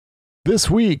This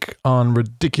week on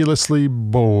Ridiculously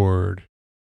Bored.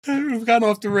 We've gone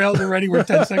off the rails already. We're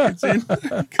 10 seconds in.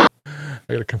 I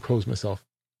gotta compose myself.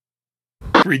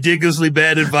 Ridiculously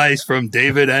bad advice from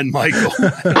David and Michael.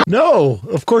 No,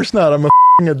 of course not. I'm a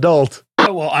adult.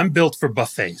 Well, I'm built for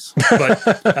buffets.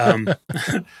 But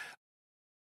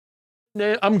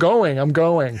I'm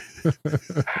going.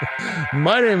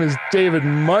 My name is David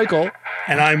Michael.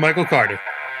 And I'm Michael Carter.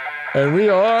 And we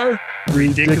are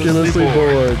Ridiculously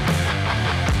bored.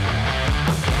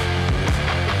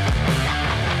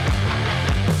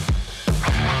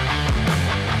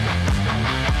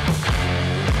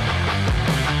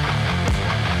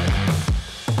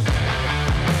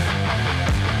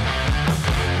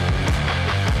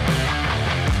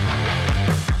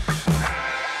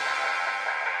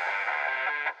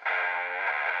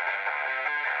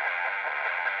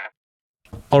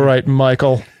 All right,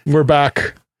 Michael, we're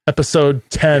back. Episode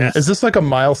 10. Yes. Is this like a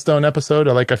milestone episode?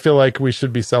 Or I feel like we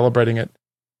should be celebrating it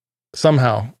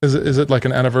somehow. Is it like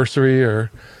an anniversary, or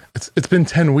it's been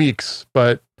 10 weeks,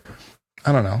 but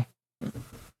I don't know.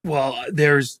 Well,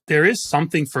 there is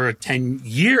something for a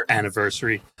 10-year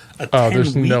anniversary. A 10-week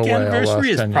there's no way I'll last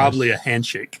anniversary is 10 probably years. a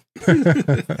handshake. All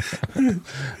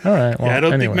right. Well, I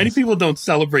don't think anyways. many people don't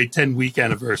celebrate 10-week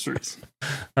anniversaries.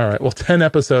 All right. Well, 10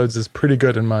 episodes is pretty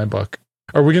good in my book.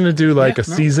 Are we going to do a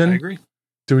season? I agree.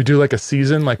 Do we do like a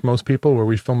season like most people where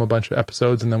we film a bunch of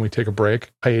episodes and then we take a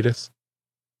break, hiatus?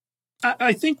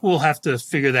 I think we'll have to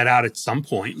figure that out at some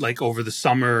point, like over the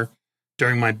summer,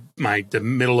 during the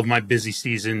middle of my busy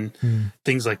season,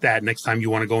 things like that. Next time you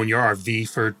want to go in your RV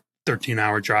for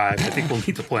 13-hour drive, I think we'll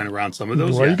need to plan around some of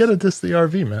those. Why you got to diss the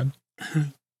RV, man?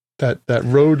 that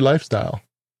road lifestyle.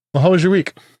 Well, how was your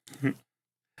week?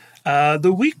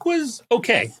 The week was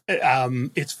okay.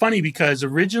 It's funny because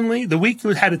originally the week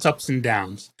had its ups and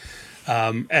downs.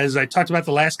 As I talked about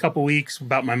the last couple weeks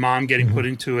about my mom getting put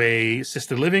into a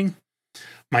assisted living,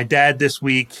 my dad this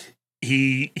week,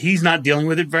 he's not dealing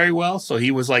with it very well. So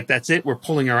he was like, that's it. We're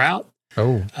pulling her out.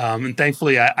 Oh. And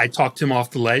thankfully I talked him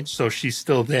off the ledge. So she's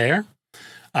still there.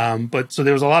 But so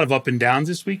there was a lot of up and downs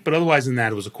this week, but otherwise than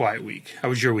that, it was a quiet week. How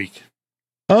was your week?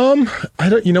 I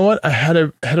don't, you know what? I had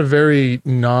a very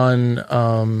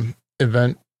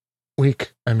event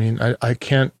week. I mean, I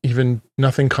can't even,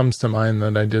 nothing comes to mind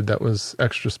that I did that was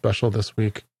extra special this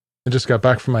week. I just got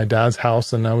back from my dad's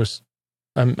house and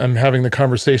I'm having the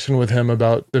conversation with him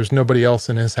about there's nobody else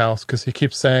in his house because he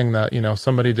keeps saying that,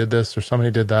 somebody did this or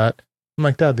somebody did that. I'm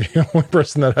like, Dad, the only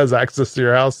person that has access to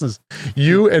your house is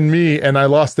you and me, and I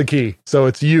lost the key. So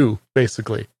it's you,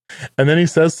 basically. And then he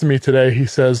says to me today, he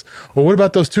says, well, what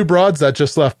about those two broads that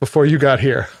just left before you got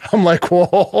here? I'm like,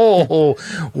 whoa,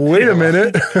 wait a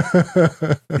minute.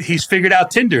 He's figured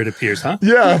out Tinder, it appears, huh?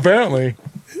 Yeah, apparently.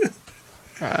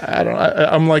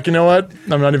 I'm like, you know what?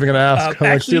 I'm not even going to ask. I'm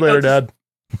like, see you later, Dad.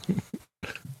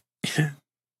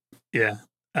 Yeah.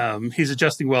 He's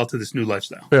adjusting well to this new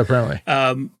lifestyle. Yeah, apparently.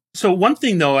 So one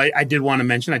thing, though, I did want to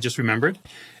mention, I just remembered.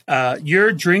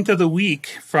 Your drink of the week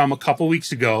from a couple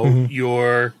weeks ago,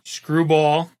 your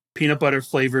Screwball peanut butter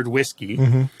flavored whiskey.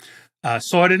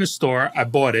 Saw it in a store. I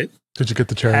bought it. Did you get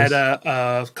the cherries? Had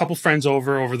a couple friends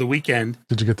over the weekend.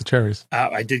 Did you get the cherries?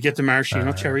 I did get the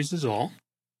maraschino cherries is all.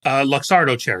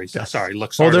 Luxardo cherries. Yes. Sorry,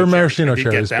 Luxardo. Oh, they're maraschino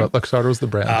cherries, but Luxardo's the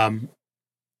brand.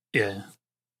 Yeah.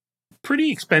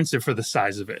 Pretty expensive for the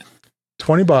size of it.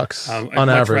 $20 on I'd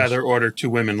average. much rather order two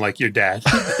women like your dad.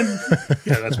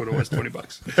 Yeah, that's what it was,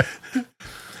 $20.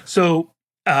 So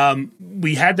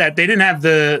we had that. They didn't have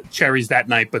the cherries that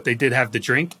night, but they did have the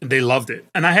drink. They loved it.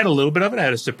 And I had a little bit of it. I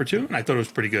had a sip or two, and I thought it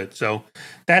was pretty good. So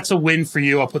that's a win for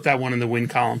you. I'll put that one in the win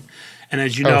column. And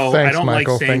as you know, thanks, I don't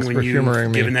Michael. like saying when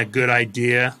you've given me. a good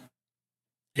idea.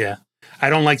 Yeah.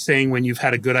 I don't like saying when you've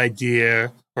had a good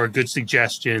idea or a good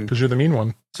suggestion. Because you're the mean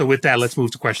one. So with that, let's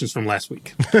move to questions from last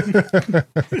week.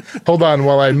 Hold on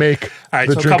while I make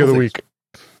the drink of the week.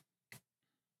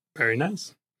 Very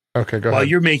nice. Okay, go ahead. While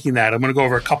you're making that, I'm going to go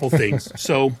over a couple things.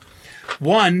 So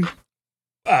one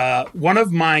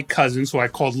of my cousins, who I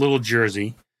called Little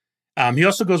Jersey, he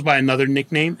also goes by another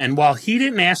nickname. And while he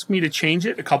didn't ask me to change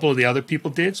it, a couple of the other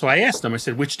people did. So I asked him, I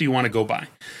said, which do you want to go by?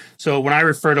 So when I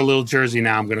refer to Little Jersey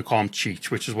now, I'm going to call him Cheech,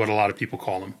 which is what a lot of people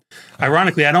call him.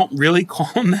 Ironically, I don't really call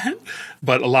him that,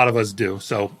 but a lot of us do.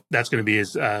 So that's going to be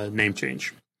his name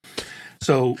change.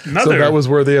 So that was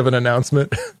worthy of an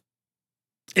announcement.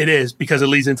 It is, because it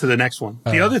leads into the next one.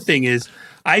 The other thing is,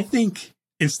 I think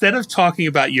instead of talking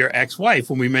about your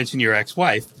ex-wife, when we mention your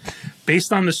ex-wife,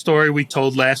 based on the story we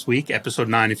told last week, episode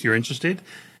 9, if you're interested,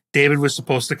 David was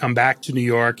supposed to come back to New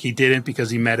York. He didn't because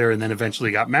he met her and then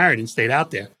eventually got married and stayed out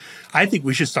there. I think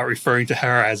we should start referring to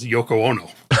her as Yoko Ono.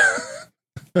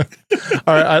 All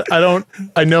right,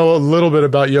 I know a little bit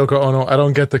about Yoko Ono. I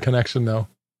don't get the connection though.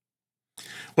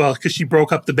 Well, because she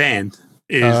broke up the band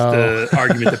is the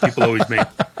argument that people always make.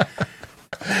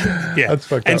 Yeah, that's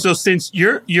fucked and up. so since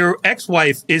your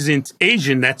ex-wife isn't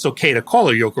Asian, that's okay to call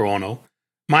her Yoko Ono.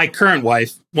 My current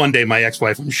wife, one day my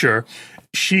ex-wife, I'm sure,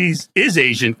 is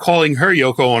Asian. Calling her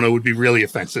Yoko Ono would be really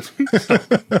offensive. So,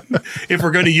 if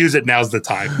we're going to use it, now's the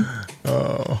time.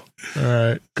 Oh, all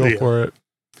right, go for it.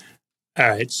 All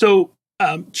right, so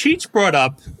Cheech brought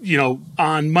up,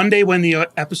 on Monday when the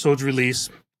episodes release,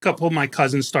 a couple of my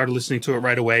cousins started listening to it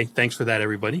right away. Thanks for that,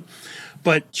 everybody.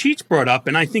 But Cheech brought up,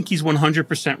 and I think he's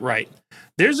 100% right.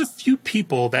 There's a few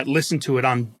people that listen to it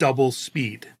on double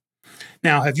speed.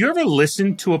 Now, have you ever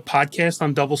listened to a podcast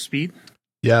on double speed?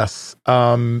 Yes.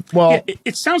 Well,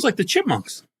 it sounds like the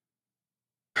Chipmunks.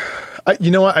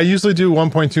 You know what? I usually do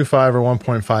 1.25 or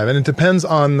 1.5, and it depends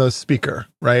on the speaker,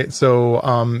 right? So,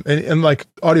 and like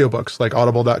audiobooks, like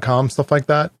audible.com, stuff like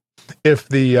that. If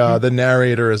the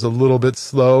narrator is a little bit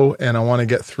slow and I want to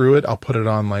get through it, I'll put it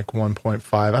on like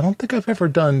 1.5. I don't think I've ever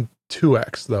done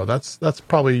 2x though. That's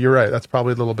probably, you're right. That's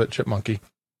probably a little bit chipmunky.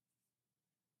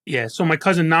 Yeah. So my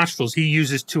cousin Nostrils, he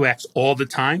uses 2x all the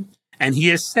time. And he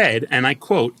has said, and I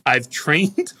quote, "I've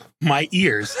trained my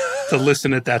ears to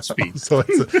listen at that speed." So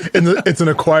it's an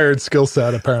acquired skill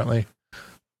set, apparently.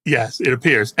 Yes, it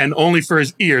appears. And only for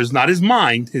his ears, not his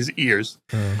mind, his ears.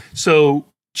 So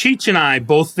Cheech and I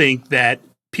both think that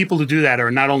people who do that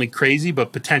are not only crazy,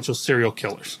 but potential serial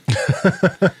killers.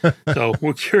 So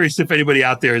we're curious if anybody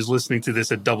out there is listening to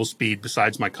this at double speed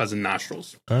besides my cousin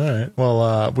Nostrils. All right.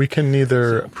 Well, we can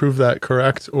neither prove that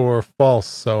correct or false.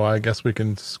 So I guess we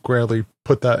can squarely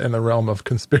put that in the realm of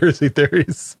conspiracy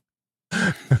theories.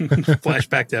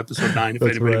 Flashback to episode 9 if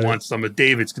anybody wants some of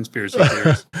David's conspiracy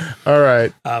theories. All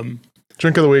right.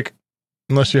 Drink of the week.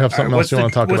 Unless you have something else you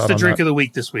want to talk about. What's the drink of the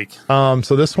week this week?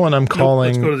 So this one I'm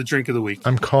calling... Let's go to the drink of the week.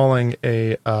 I'm calling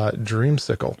a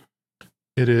Dreamsicle.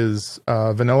 It is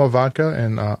vanilla vodka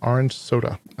and orange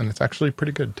soda. And it's actually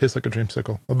pretty good. Tastes like a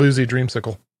Dreamsicle. A boozy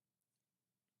Dreamsicle.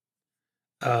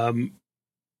 Don't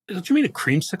you mean a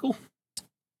creamsicle?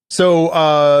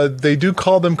 So they do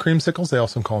call them creamsicles. They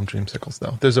also call them Dreamsicles,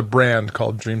 though. There's a brand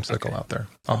called Dreamsicle out there.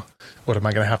 Oh, what, am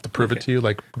I going to have to prove it to you?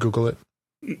 Like, Google it?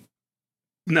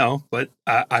 No, but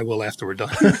I will after we're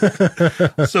done.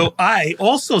 So I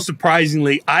also,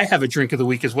 surprisingly, I have a drink of the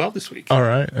week as well this week. All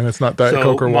right. And it's not Diet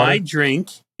Coke or water? My drink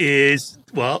is,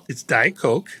 it's Diet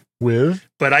Coke. With?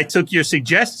 But I took your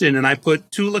suggestion and I put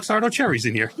 2 Luxardo cherries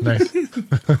in here. Nice.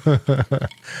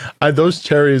 Those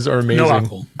cherries are amazing. No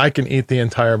alcohol. I can eat the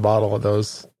entire bottle of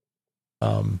those.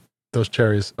 Those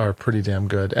cherries are pretty damn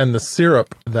good. And the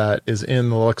syrup that is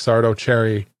in the Luxardo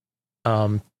cherry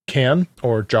can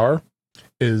or jar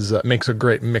makes a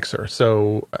great mixer.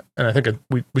 So, and I think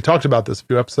we talked about this a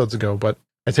few episodes ago, but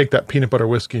I take that peanut butter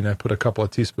whiskey and I put a couple of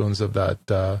teaspoons of that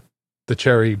the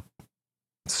cherry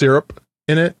syrup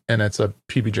in it, and it's a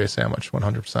PBJ sandwich,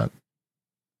 100%.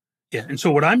 Yeah, and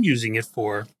so what I'm using it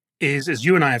for is, as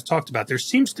you and I have talked about, there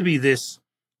seems to be this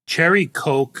cherry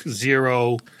Coke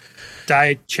Zero,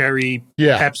 Diet Cherry,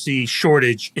 Pepsi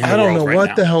shortage in the world right now. I don't know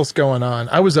what the hell's going on.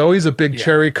 I was always a big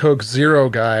Cherry Coke Zero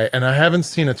guy, and I haven't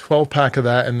seen a 12-pack of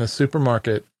that in the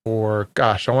supermarket for,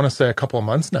 gosh, I want to say a couple of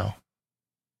months now.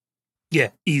 Yeah,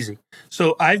 easy.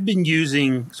 So I've been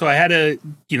using, I had to,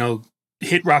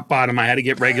 hit rock bottom. I had to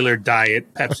get regular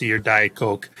Diet Pepsi or Diet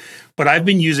Coke. But I've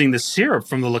been using the syrup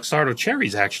from the Luxardo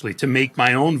cherries, actually, to make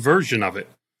my own version of it.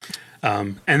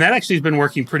 And that actually has been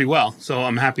working pretty well. So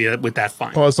I'm happy with that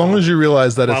find. Well, as long as you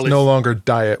realize that it's no longer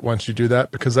diet once you do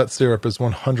that, because that syrup is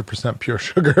 100% pure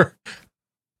sugar.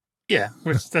 Yeah,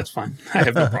 that's fine. I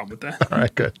have no problem with that. All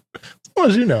right, good. As long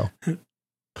as you know.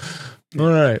 All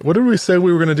right. What did we say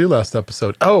we were going to do last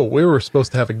episode? Oh, we were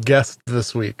supposed to have a guest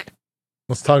this week.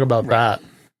 Let's talk about that.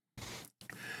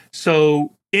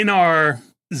 So in our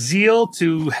zeal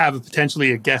to have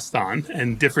potentially a guest on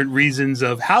and different reasons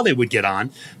of how they would get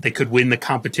on, they could win the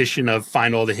competition of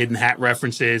find all the hidden hat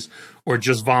references or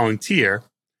just volunteer.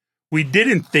 We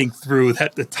didn't think through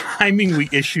that the timing we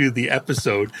issue the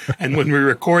episode and when we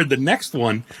record the next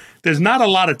one, there's not a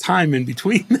lot of time in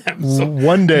between them. So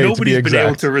one day nobody's been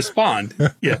able to respond.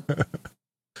 Yeah.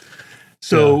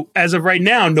 So as of right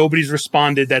now, nobody's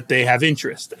responded that they have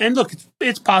interest. And look,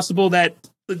 it's possible that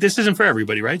this isn't for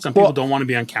everybody, right? Some people don't want to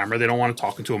be on camera. They don't want to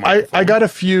talk into a microphone. I got a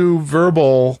few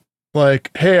verbal,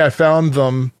 like, hey, I found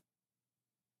them.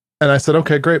 And I said,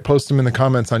 okay, great. Post them in the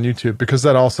comments on YouTube, because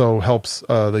that also helps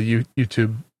the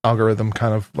YouTube algorithm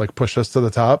kind of like push us to the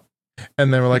top.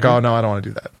 And they were like, oh, no, I don't want to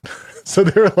do that. So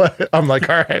they were like, I'm like,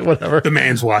 all right, whatever. The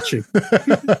man's watching.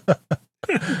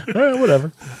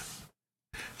 Whatever.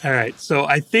 All right. So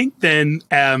I think then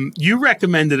you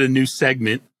recommended a new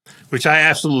segment, which I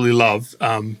absolutely love.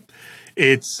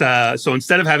 It's so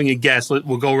instead of having a guest,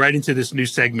 we'll go right into this new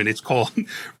segment. It's called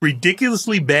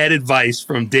Ridiculously Bad Advice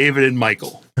from David and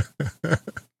Michael.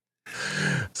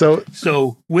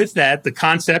 So with that, the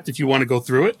concept, if you want to go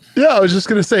through it. Yeah, I was just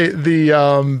going to say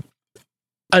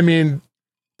I mean,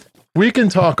 we can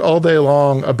talk all day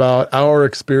long about our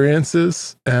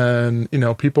experiences, and, you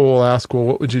know, people will ask, well,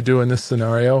 what would you do in this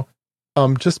scenario?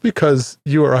 Just because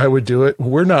you or I would do it,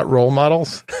 we're not role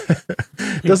models.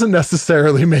 Doesn't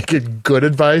necessarily make it good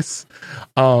advice.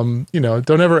 You know,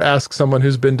 don't ever ask someone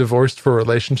who's been divorced for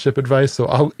relationship advice. So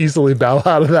I'll easily bow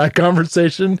out of that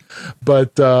conversation.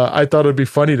 But I thought it'd be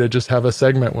funny to just have a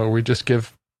segment where we just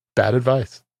give bad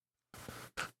advice.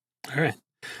 All right.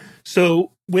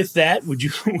 So with that, would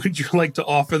you like to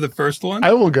offer the first one?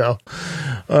 I will go.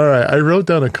 All right. I wrote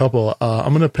down a couple. I'm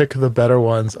going to pick the better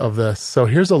ones of this. So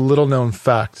here's a little known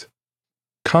fact.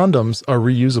 Condoms are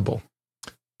reusable.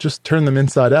 Just turn them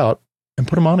inside out and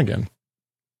put them on again.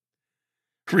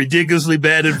 Ridiculously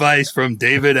bad advice from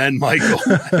David and Michael.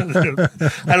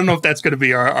 I don't know if that's going to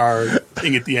be our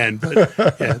thing at the end, but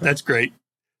yeah, that's great.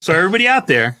 So everybody out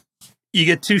there, you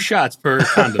get 2 shots per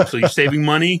condom. So you're saving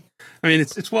money. I mean,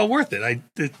 it's well worth it.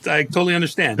 I totally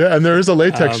understand. Yeah, and there is a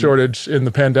latex shortage in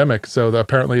the pandemic. So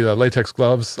apparently the latex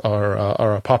gloves are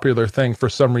a popular thing for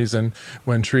some reason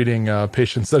when treating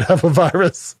patients that have a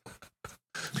virus.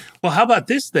 Well, how about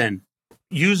this then?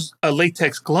 Use a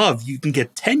latex glove. You can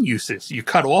get 10 uses. You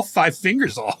cut all 5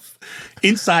 fingers off,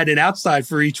 inside and outside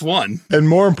for each one. And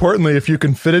more importantly, if you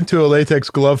can fit into a latex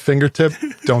glove fingertip,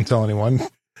 don't tell anyone.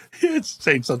 It's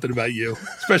saying something about you,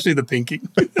 especially the pinky.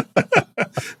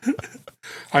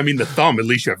 I mean, the thumb, at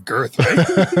least you have girth, right?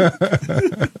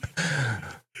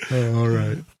 All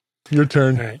right. Your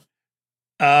turn.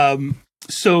 All right.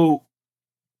 So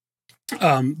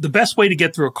the best way to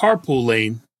get through a carpool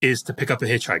lane is to pick up a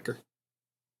hitchhiker.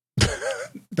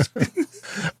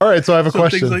 All right. So I have a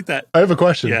question. Things like that. I have a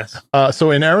question. Yes.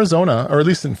 So in Arizona, or at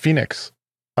least in Phoenix,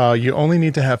 you only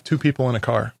need to have 2 people in a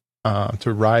car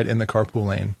to ride in the carpool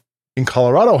lane. In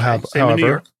Colorado,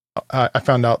 however, I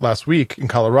found out last week, in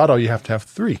Colorado, you have to have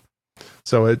 3.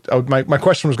 So my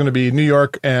question was going to be New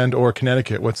York and or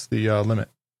Connecticut. What's the limit?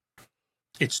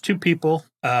 It's 2 people.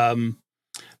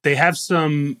 They have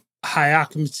some high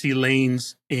occupancy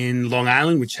lanes in Long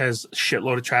Island, which has a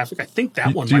shitload of traffic. I think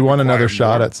that one. Do you want another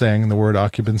shot at saying the word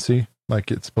occupancy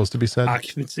like it's supposed to be said?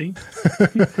 Occupancy.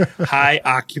 High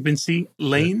occupancy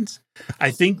lanes.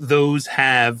 I think those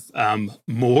have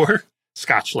more.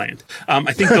 Scotchland.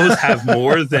 I think those have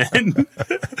more than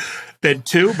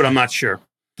 2, but I'm not sure.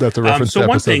 That's a reference. So to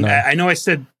one thing, 9. I know I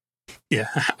said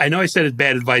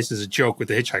bad advice as a joke with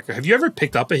the hitchhiker. Have you ever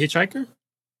picked up a hitchhiker?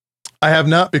 I have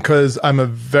not, because I'm a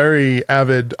very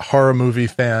avid horror movie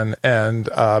fan, and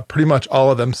pretty much all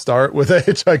of them start with a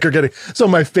hitchhiker getting. So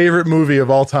my favorite movie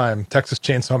of all time, Texas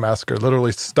Chainsaw Massacre,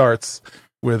 literally starts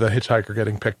with a hitchhiker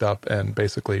getting picked up, and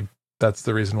basically that's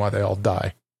the reason why they all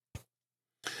die.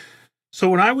 So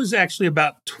when I was actually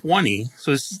about 20,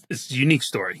 so this is a unique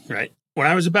story, right? When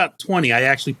I was about 20, I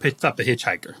actually picked up a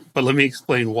hitchhiker, but let me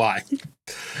explain why.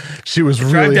 She was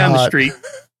really drive down hot. the street.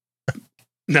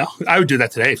 No, I would do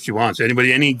that today if she wants.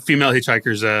 Any female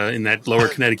hitchhikers in that lower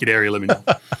Connecticut area, let me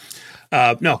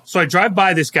know. No, so I drive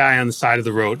by this guy on the side of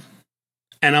the road,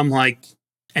 and I'm like,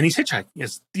 and he's hitchhiking.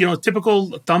 It's,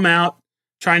 typical thumb out,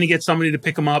 trying to get somebody to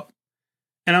pick him up.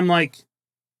 And I'm like,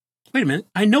 wait a minute,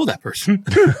 I know that person.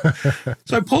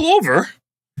 So I pull over,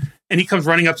 and he comes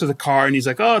running up to the car, and he's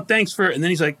like, oh, thanks for, and then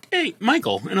he's like, hey,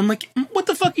 Michael. And I'm like, what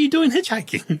the fuck are you doing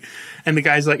hitchhiking? And the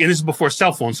guy's like, and this is before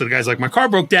cell phones, so the guy's like, my car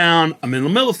broke down, I'm in the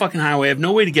middle of the fucking highway, I have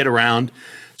no way to get around.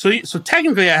 So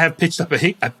technically I have picked up a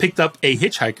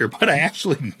hitchhiker, but I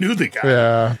actually knew the guy.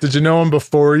 Yeah. Did you know him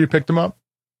before you picked him up?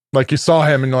 Like you saw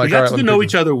him and you're like, we got all right, to know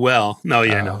each other well. No,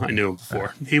 yeah, no, I knew him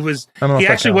before. He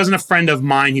actually wasn't a friend of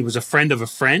mine. He was a friend of a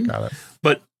friend. Got it.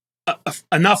 But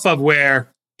enough of where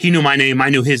he knew my name, I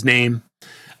knew his name.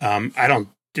 The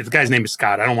guy's name is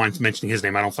Scott. I don't want mentioning his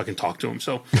name. I don't fucking talk to him.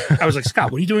 So I was like,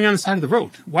 Scott, what are you doing on the side of the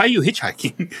road? Why are you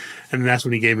hitchhiking? And then that's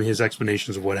when he gave me his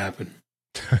explanations of what happened.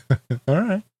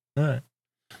 All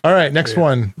right. Next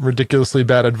one. Ridiculously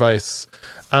bad advice.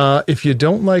 If you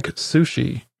don't like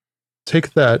sushi,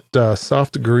 take that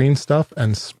soft green stuff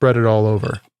and spread it all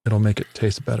over. It'll make it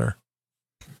taste better.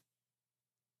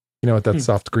 You know what that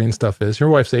soft green stuff is? Your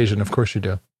wife's Asian. Of course you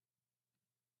do.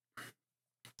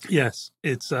 Yes.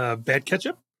 It's bad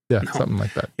ketchup? Yeah, No. something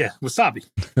like that. Yeah, wasabi.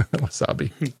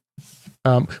 Wasabi.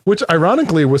 Which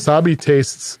ironically, wasabi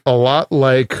tastes a lot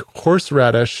like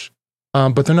horseradish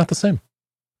but they're not the same.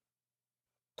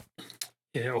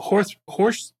 Yeah,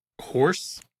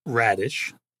 horse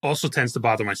radish also tends to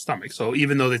bother my stomach. So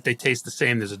even though that they taste the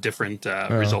same, there's a different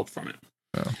result from it.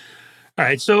 Oh. All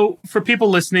right. So for people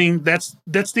listening, that's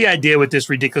the idea with this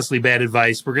ridiculously bad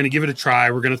advice. We're going to give it a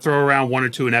try. We're going to throw around one or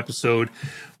two an episode.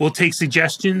 We'll take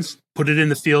suggestions, put it in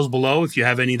the fields below. If you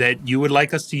have any that you would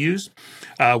like us to use,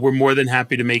 we're more than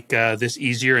happy to make this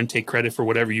easier and take credit for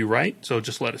whatever you write. So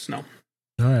just let us know.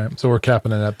 All right. So we're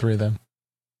capping it at 3 then.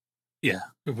 Yeah.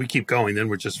 If we keep going, then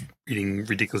we're just reading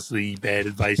ridiculously bad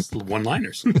advice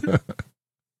one-liners.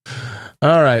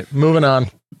 All right. Moving on.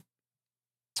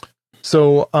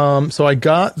 So I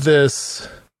got this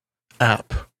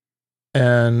app,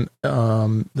 and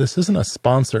this isn't a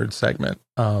sponsored segment,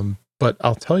 but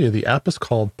I'll tell you, the app is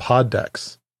called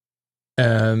Poddex.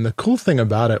 And the cool thing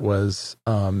about it was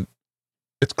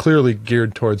it's clearly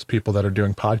geared towards people that are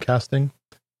doing podcasting,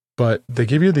 but they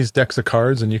give you these decks of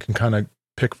cards and you can kind of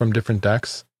pick from different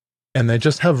decks, and they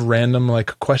just have random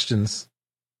like questions,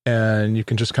 and you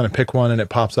can just kind of pick one and it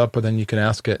pops up, but then you can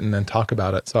ask it and then talk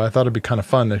about it. So I thought it'd be kind of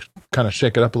fun to kind of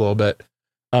shake it up a little bit.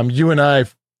 You and I,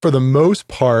 for the most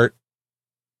part,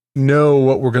 know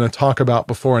what we're going to talk about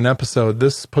before an episode.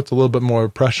 This puts a little bit more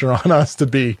pressure on us to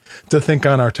think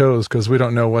on our toes, because we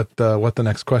don't know what the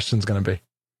next question is going to be.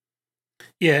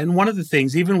 Yeah, and one of the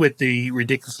things, even with the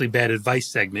ridiculously bad advice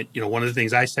segment, one of the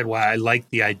things I said why I like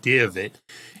the idea of it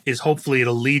is hopefully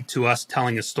it'll lead to us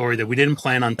telling a story that we didn't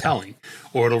plan on telling,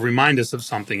 or it'll remind us of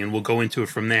something, and we'll go into it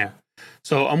from there.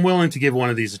 So I'm willing to give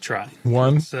one of these a try.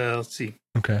 One? Let's see.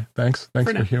 Okay, thanks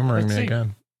for humoring me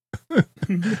again. All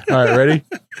right, ready?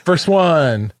 First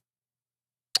one.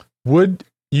 Would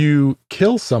you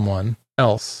kill someone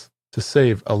else to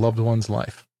save a loved one's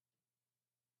life?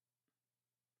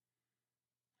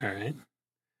 All right.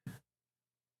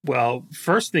 Well,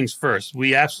 first things first,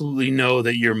 we absolutely know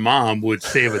that your mom would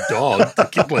save a dog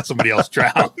to let somebody else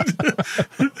drown.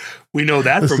 We know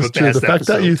that from a past episode. The fact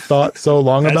that you thought so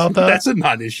long about that? That's a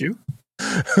non-issue.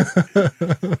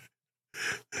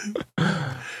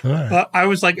 Right. I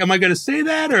was like, am I going to say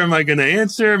that, or am I going to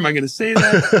answer? Am I going to say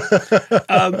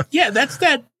that? Yeah, that's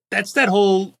that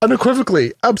whole...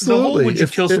 Unequivocally, absolutely. Would you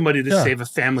kill somebody to save a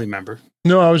family member?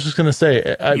 No, I was just going to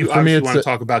say, you for me, want to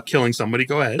talk about killing somebody.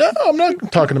 Go ahead. No, I'm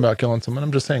not talking about killing someone.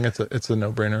 I'm just saying it's a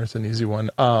no-brainer. It's an easy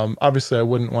one. Obviously, I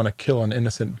wouldn't want to kill an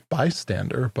innocent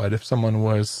bystander, but if someone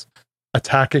was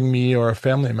attacking me or a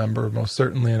family member, most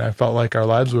certainly, and I felt like our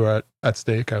lives were at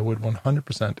stake, I would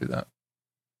 100% do that.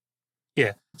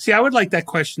 Yeah. See, I would like that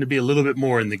question to be a little bit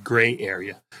more in the gray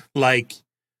area. Like,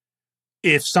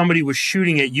 if somebody was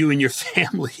shooting at you and your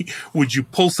family, would you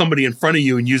pull somebody in front of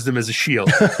you and use them as a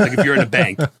shield? Like if you're in a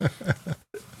bank.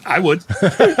 I would.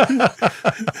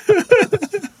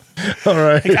 All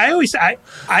right. Like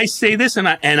I say this and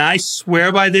I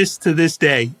swear by this to this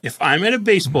day. If I'm at a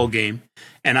baseball game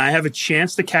and I have a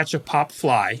chance to catch a pop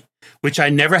fly, which I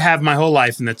never have my whole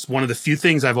life, and that's one of the few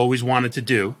things I've always wanted to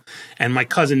do. And my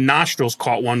cousin Nostrils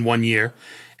caught one year,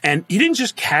 and he didn't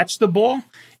just catch the ball.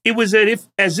 It was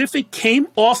as if it came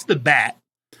off the bat.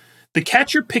 The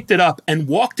catcher picked it up and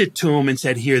walked it to him and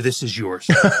said, "Here, this is yours."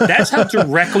 That's how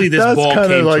directly this ball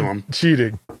came to him.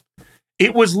 Cheating.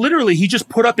 It was literally, he just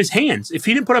put up his hands. If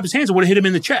he didn't put up his hands, it would have hit him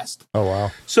in the chest. Oh,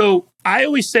 wow. So I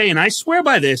always say, and I swear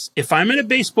by this, if I'm at a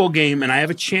baseball game and I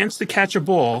have a chance to catch a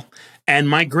ball and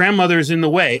my grandmother is in the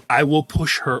way, I will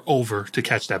push her over to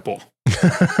catch that ball.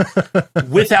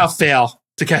 Without fail.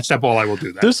 To catch that ball, I will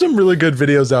do that. There's some really good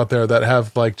videos out there that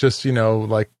have like just,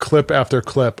 like clip after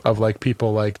clip of like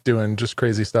people like doing just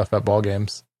crazy stuff at ball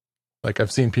games. Like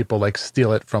I've seen people like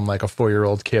steal it from like a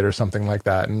 4-year-old kid or something like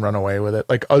that and run away with it.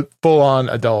 Like full on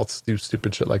adults do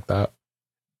stupid shit like that.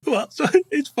 Well, so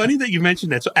it's funny that you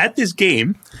mentioned that. So at this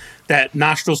game that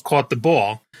Nostrils caught the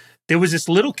ball, there was this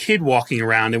little kid walking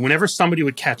around, and whenever somebody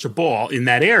would catch a ball in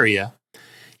that area,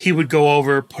 he would go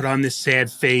over, put on this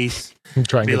sad face,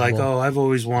 be like, "Oh, I've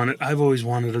always wanted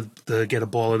to get a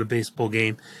ball at a baseball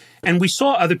game." And we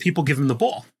saw other people give him the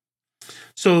ball.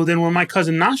 So then when my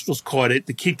cousin Nostrils caught it,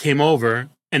 the kid came over,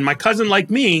 and my cousin, like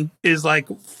me, is like,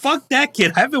 "Fuck that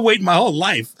kid. I've been waiting my whole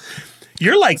life.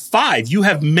 You're like 5. You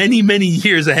have many, many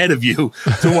years ahead of you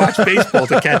to watch baseball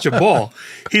to catch a ball."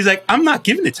 He's like, "I'm not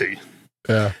giving it to you."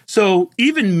 Yeah. So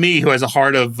even me, who has a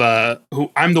heart of,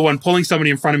 who I'm the one pulling somebody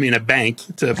in front of me in a bank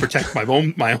to protect my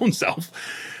own self,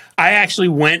 I actually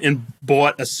went and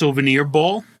bought a souvenir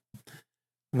ball,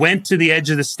 went to the edge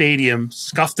of the stadium,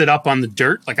 scuffed it up on the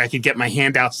dirt, like I could get my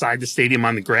hand outside the stadium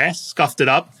on the grass, scuffed it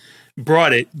up,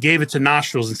 brought it, gave it to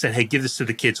Nostrils, and said, "Hey, give this to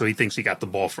the kid so he thinks he got the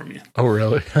ball from you." Oh,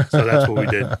 really? So that's what we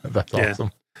did. That's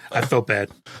awesome. I felt bad.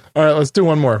 All right, let's do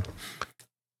one more.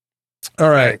 All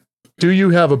right. All right. Do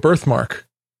you have a birthmark?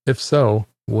 If so,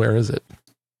 where is it?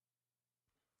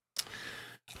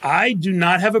 I do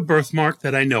not have a birthmark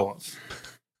that I know of.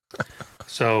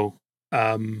 So,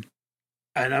 I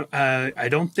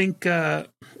don't think. Yeah,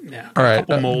 All right. a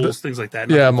couple moles, things like that.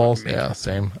 Yeah, Nothing moles. fucking major. Yeah,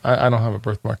 same. I don't have a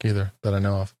birthmark either that I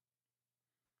know of.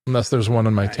 Unless there's one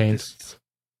on my All right, taint.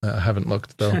 I haven't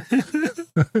looked, though.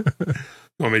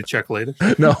 Want me to check later?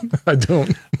 No, I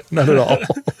don't. Not at all.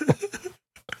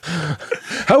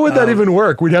 How would that even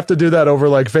work? We'd have to do that over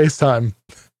like FaceTime.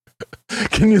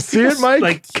 Can you see it, Mike?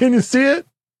 Like- Can you see it?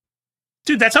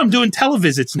 Dude, that's how I'm doing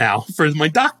televisits now for my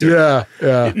doctor. Yeah,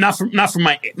 yeah. Not for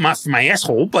my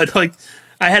asshole, but like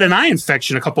I had an eye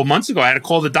infection a couple months ago. I had to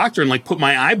call the doctor and like put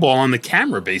my eyeball on the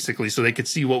camera basically so they could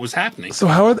see what was happening. So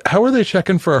how are they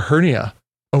checking for a hernia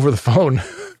over the phone?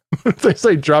 They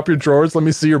say drop your drawers, let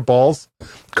me see your balls,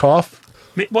 cough.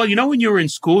 Well, you know when you were in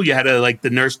school, you had to like the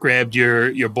nurse grabbed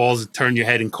your balls and turned your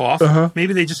head and cough. Uh-huh.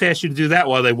 Maybe they just asked you to do that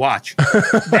while they watch.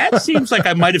 That seems like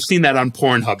I might have seen that on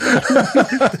Pornhub.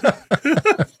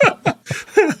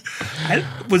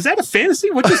 Was that a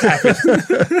fantasy? What just happened?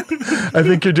 I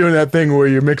think you're doing that thing where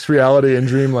you mix reality and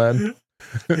dreamland.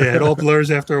 Yeah, it all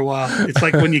blurs after a while. It's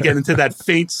like when you get into that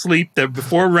faint sleep that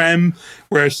before REM,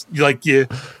 where like you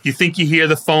think you hear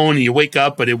the phone and you wake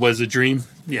up, but it was a dream.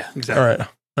 Yeah, exactly.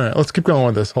 All right. Let's keep going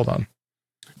with this. Hold on.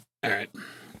 All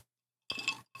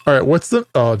right. What's the?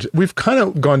 Oh, we've kind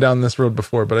of gone down this road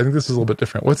before, but I think this is a little bit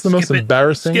different. What's the most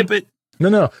embarrassing? Skip it.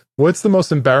 No. What's the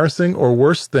most embarrassing or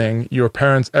worst thing your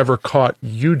parents ever caught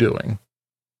you doing?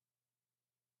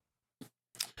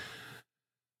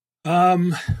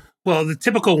 Well, the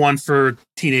typical one for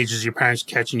teenagers, your parents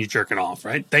catching you jerking off,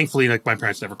 right? Thankfully, like my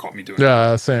parents never caught me doing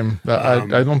Yeah, same.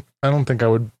 I don't think I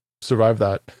would survive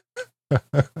that.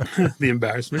 the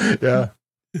embarrassment. Yeah.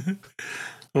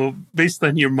 Well, based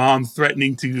on your mom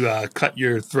threatening to cut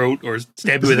your throat or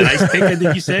stab you with an ice pick, I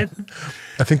think you said.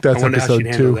 I think that's I wonder how she'd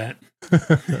episode 2. handle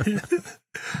that.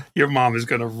 Your mom is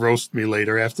going to roast me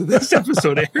later after this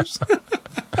episode airs.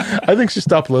 I think she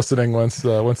stopped listening once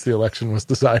the election was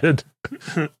decided.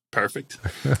 Perfect.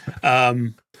 Yeah,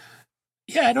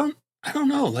 I don't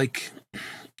know. Like,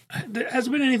 there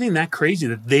hasn't been anything that crazy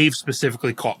that they've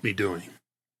specifically caught me doing.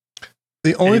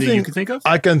 The only Anything thing you can think of?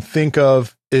 I can think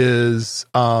of is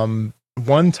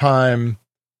one time,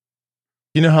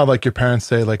 you know how like your parents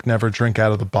say like never drink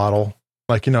out of the bottle,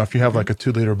 like, you know, if you have like a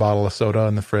 2-liter bottle of soda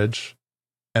in the fridge,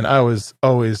 and I was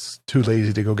always too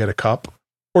lazy to go get a cup,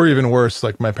 or even worse,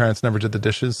 like my parents never did the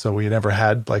dishes, so we never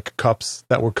had like cups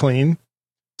that were clean,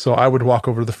 so I would walk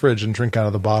over to the fridge and drink out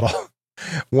of the bottle.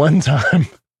 One time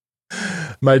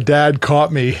my dad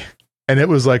caught me, and it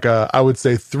was like I would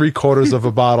say 3/4 of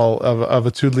a bottle of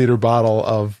a 2-liter bottle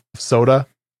of soda.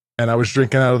 And I was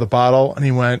drinking out of the bottle, and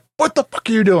he went, "What the fuck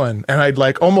are you doing?" And I'd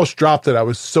like almost dropped it. I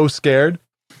was so scared.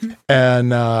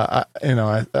 And, I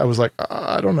was like,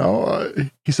 I don't know.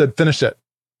 He said, "Finish it."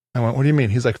 I went, "What do you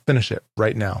mean?" He's like, "Finish it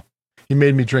right now." He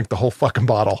made me drink the whole fucking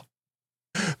bottle.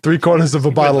 3/4 of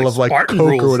a bottle of like Spartan Coke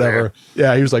or rules whatever.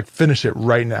 Yeah, he was like, "Finish it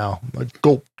right now." I'm like,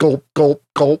 gulp, gulp, gulp,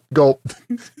 gulp, gulp.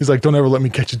 He's like, "Don't ever let me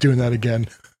catch you doing that again."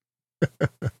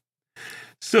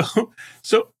 So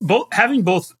both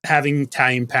having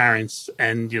Italian parents,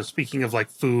 and speaking of like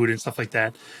food and stuff like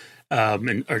that,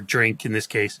 or drink in this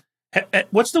case,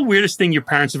 what's the weirdest thing your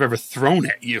parents have ever thrown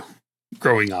at you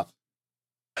growing up?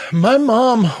 My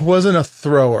mom wasn't a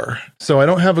thrower, so I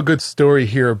don't have a good story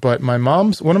here, but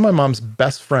one of my mom's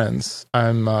best friends,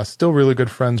 I'm still really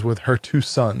good friends with her 2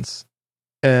 sons.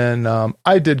 And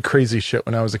I did crazy shit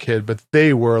when I was a kid, but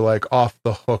they were like off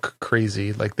the hook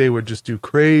crazy. Like they would just do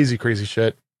crazy, crazy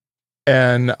shit.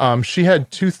 And she had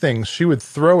 2 things. She would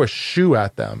throw a shoe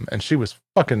at them, and she was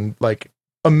fucking like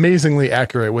amazingly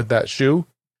accurate with that shoe.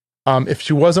 If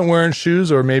she wasn't wearing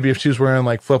shoes, or maybe if she was wearing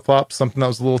like flip-flops, something that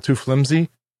was a little too flimsy,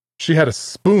 she had a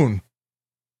spoon,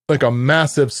 like a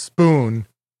massive spoon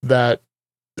that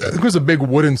I think was a big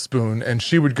wooden spoon, and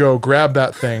she would go grab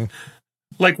that thing.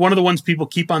 Like one of the ones people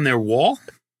keep on their wall?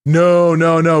 No.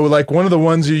 Like one of the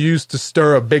ones you use to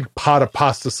stir a big pot of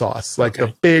pasta sauce, like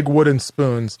the big wooden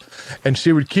spoons. And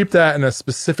she would keep that in a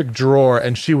specific drawer,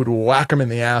 and she would whack them in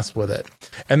the ass with it.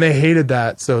 And they hated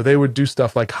that, so they would do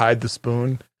stuff like hide the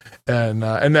spoon. And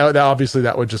that obviously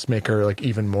that would just make her like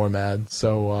even more mad.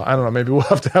 So I don't know, maybe we'll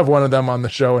have to have one of them on the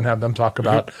show and have them talk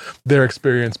about their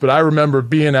experience. But I remember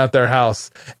being at their house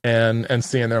and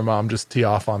seeing their mom just tee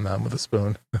off on them with a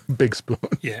spoon, big spoon.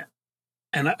 Yeah.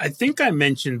 And I think I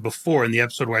mentioned before in the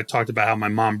episode where I talked about how my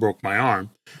mom broke my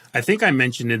arm, I think I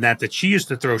mentioned in that she used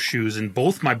to throw shoes, and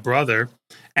both my brother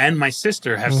and my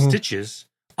sister have stitches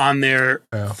on their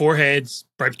foreheads,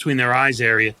 right between their eyes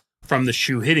area, from the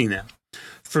shoe hitting them.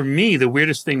 For me, the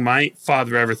weirdest thing my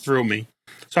father ever threw me.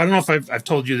 So I don't know if I've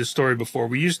told you this story before.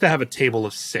 We used to have a table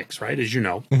of 6, right, as you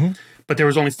know. Mm-hmm. But there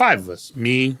was only 5 of us,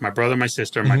 me, my brother, my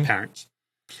sister, and my parents.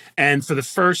 And for the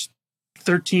first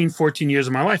 13, 14 years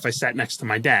of my life, I sat next to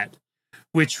my dad,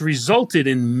 which resulted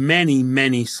in many,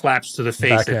 many slaps to the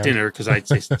face at dinner because I'd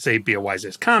say be a wise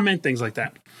ass comment, things like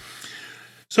that.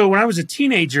 So when I was a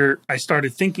teenager, I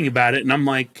started thinking about it, and I'm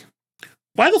like,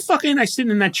 why the fuck ain't I sitting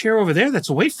in that chair over there that's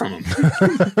away from him?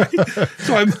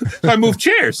 So I moved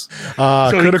chairs.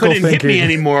 So he couldn't hit me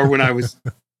anymore when I was...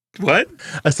 What?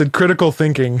 I said critical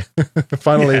thinking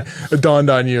finally dawned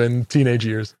on you in teenage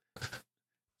years.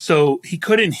 So he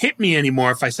couldn't hit me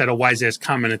anymore if I said a wise-ass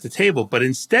comment at the table. But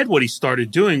instead what he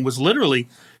started doing was literally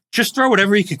just throw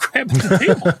whatever he could grab at the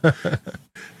table.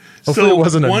 Hopefully it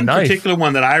wasn't a one knife. Particular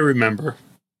one that I remember...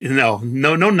 No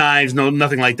knives,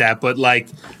 nothing like that, but like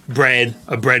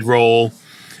a bread roll,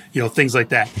 things like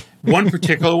that. One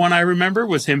particular one I remember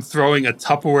was him throwing a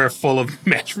Tupperware full of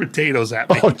mashed potatoes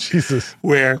at me. Oh, Jesus.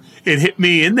 Where it hit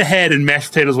me in the head and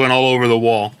mashed potatoes went all over the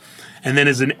wall. And then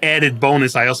as an added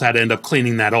bonus, I also had to end up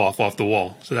cleaning that off the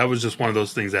wall. So that was just one of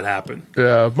those things that happened.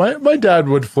 Yeah, my dad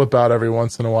would flip out every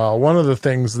once in a while. One of the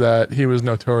things that he was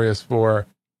notorious for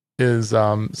is,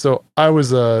 so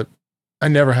I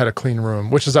never had a clean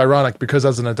room, which is ironic because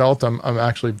as an adult, I'm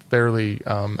actually fairly,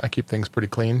 I keep things pretty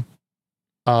clean.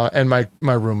 And my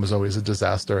room was always a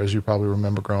disaster, as you probably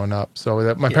remember growing up. So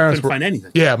that my parents couldn't find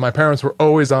anything. Yeah, my parents were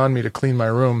always on me to clean my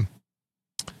room.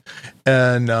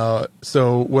 And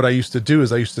so what I used to do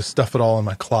is I used to stuff it all in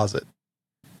my closet.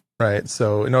 Right.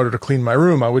 So in order to clean my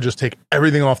room, I would just take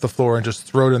everything off the floor and just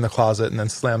throw it in the closet and then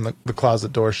slam the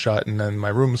closet door shut. And then my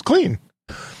room was clean.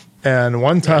 And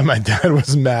one time my dad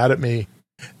was mad at me,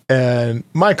 and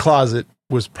my closet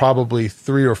was probably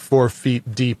 3 or 4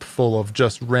 feet deep, full of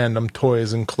just random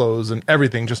toys and clothes and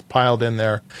everything just piled in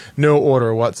there. No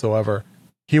order whatsoever.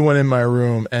 He went in my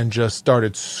room and just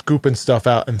started scooping stuff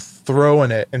out and throwing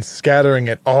it and scattering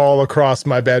it all across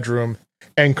my bedroom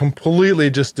and completely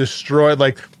just destroyed,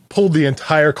 pulled the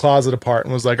entire closet apart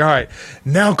and was like, all right,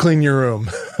 now clean your room.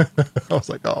 I was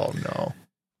like, oh no.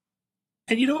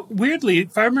 And weirdly,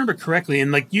 if I remember correctly,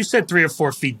 and you said 3 or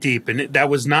 4 feet deep, and that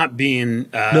was not being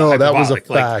no, that was a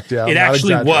fact. Yeah, it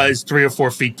actually was 3 or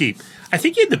 4 feet deep. I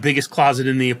think you had the biggest closet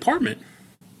in the apartment.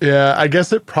 Yeah, I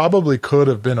guess it probably could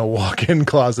have been a walk-in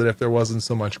closet if there wasn't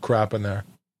so much crap in there.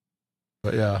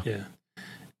 But yeah.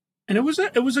 And it was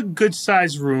a good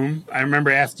sized room. I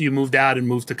remember after you moved out and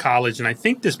moved to college, and I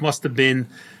think this must have been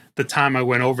the time I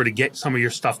went over to get some of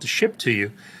your stuff to ship to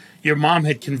you. Your mom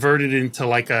had converted it into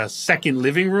a second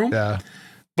living room. Yeah.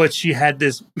 But she had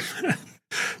this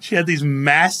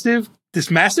massive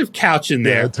couch in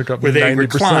there. Yeah, it took up where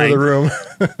 90% of the room.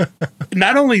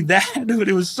 Not only that, but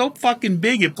it was so fucking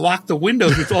big it blocked the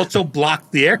windows. It also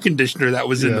blocked the air conditioner that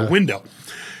was in the window.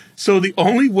 So the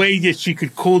only way that she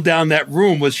could cool down that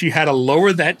room was she had to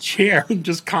lower that chair and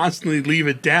just constantly leave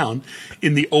it down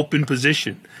in the open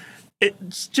position.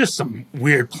 It's just some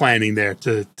weird planning there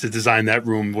to design that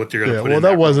room, what you're going to put in.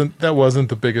 Well, that wasn't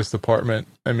the biggest apartment.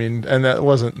 I mean, and that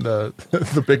wasn't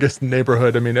the biggest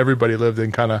neighborhood. I mean, everybody lived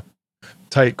in kind of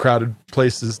tight, crowded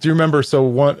places. Do you remember?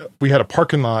 So we had a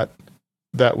parking lot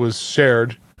that was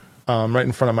shared right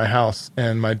in front of my house,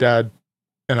 and my dad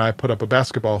and I put up a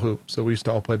basketball hoop. So we used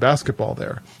to all play basketball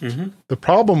there. Mm-hmm. The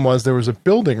problem was there was a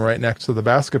building right next to the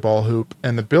basketball hoop,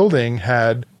 and the building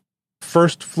had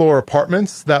first floor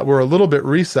apartments that were a little bit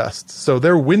recessed. So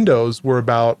their windows were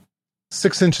about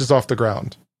 6 inches off the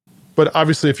ground. But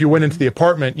obviously if you went into the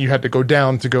apartment, you had to go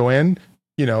down to go in.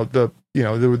 There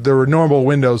were normal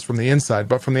windows from the inside,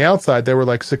 but from the outside, they were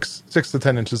 6 to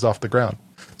 10 inches off the ground.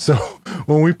 So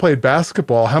when we played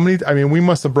basketball, we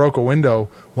must have broke a window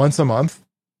once a month.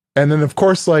 And then of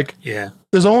course,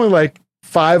 there's only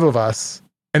 5 of us.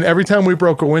 And every time we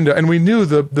broke a window, and we knew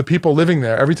the people living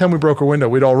there, every time we broke a window,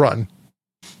 we'd all run.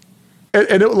 And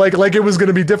it it was going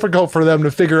to be difficult for them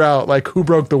to figure out who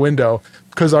broke the window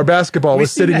because our basketball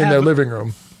was sitting in their living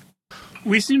room.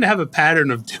 We seem to have a pattern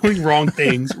of doing wrong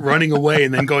things, running away,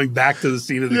 and then going back to the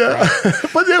scene of the crime.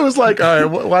 But it was all right,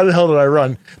 why the hell did I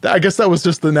run? I guess that was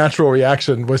just the natural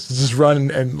reaction, was to just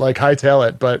run and hightail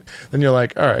it. But then you're all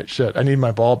right, shit, I need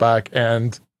my ball back.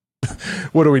 And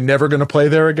what, are we never going to play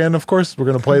there again? Of course we're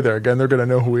going to play there again. They're going to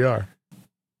know who we are.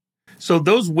 So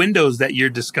those windows that you're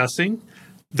discussing,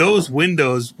 those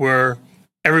windows were,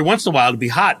 every once in a while, it'd be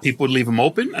hot, people would leave them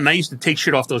open. And I used to take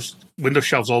shit off those window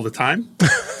shelves all the time.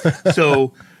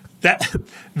 So that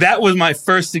that was my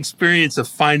first experience of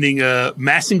finding a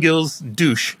Massengill's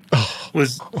douche.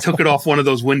 Took it off one of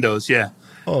those windows. Yeah.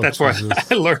 That's where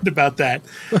I learned about that.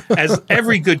 As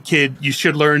every good kid, you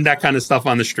should learn that kind of stuff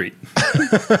on the street.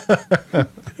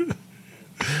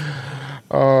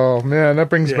 Oh man, that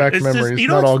brings back memories. Just,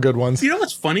 not all good ones. You know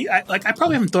what's funny? I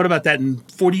probably haven't thought about that in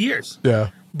 40 years. Yeah.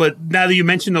 But now that you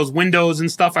mentioned those windows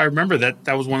and stuff, I remember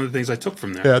that was one of the things I took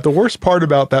from there. Yeah. The worst part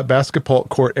about that basketball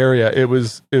court area, it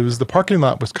was the parking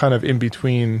lot was kind of in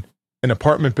between an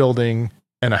apartment building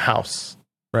and a house,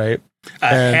 right? A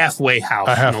halfway house.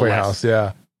 A halfway house,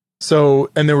 yeah. So,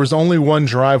 and there was only one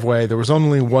driveway. There was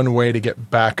only one way to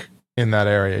get back in that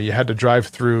area. You had to drive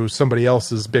through somebody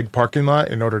else's big parking lot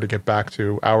in order to get back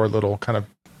to our little kind of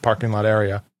parking lot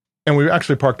area. And we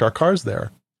actually parked our cars there.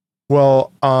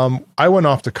 Well, I went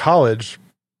off to college.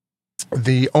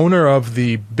 The owner of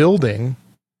the building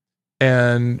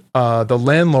and the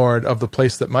landlord of the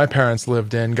place that my parents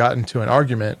lived in got into an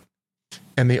argument.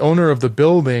 And the owner of the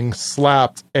building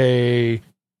slapped a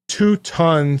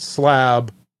 2-ton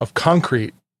slab of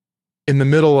concrete in the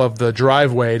middle of the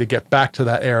driveway to get back to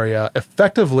that area,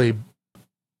 effectively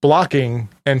blocking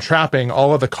and trapping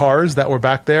all of the cars that were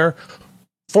back there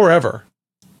forever.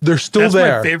 They're still there.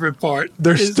 That's my favorite part.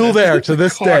 They're still there to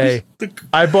this day.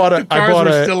 I bought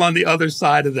a still on the other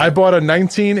side of that. I bought a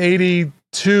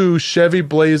 1982 Chevy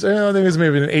Blazer. I think it was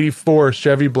maybe an 84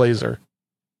 Chevy Blazer.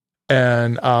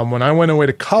 And when I went away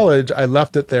to college, I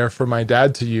left it there for my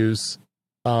dad to use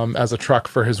as a truck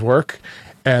for his work.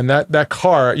 And that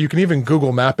car, you can even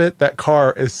Google map it. That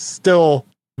car is still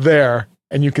there,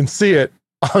 and you can see it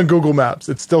on Google Maps.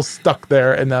 It's still stuck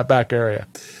there in that back area.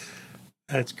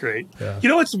 That's great. Yeah. You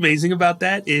know what's amazing about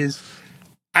that is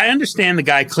I understand the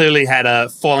guy clearly had a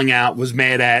falling out, was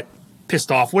mad at,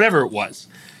 pissed off, whatever it was.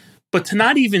 But to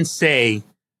not even say,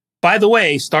 by the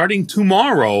way, starting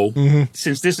tomorrow,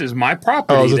 since this is my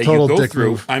property that you go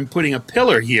through, move. I'm putting a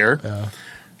pillar here. Yeah.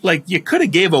 Like, you could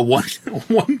have gave a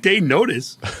one day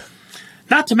notice.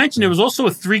 Not to mention, there was also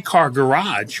a 3-car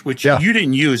garage, which you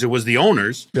didn't use. It was the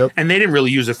owner's. Yep. And they didn't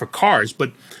really use it for cars.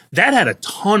 But that had a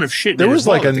ton of shit in there it. Was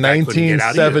like a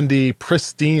 1970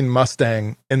 pristine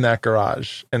Mustang in that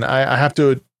garage. And I have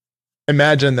to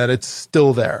imagine that it's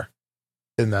still there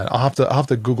in that. I'll have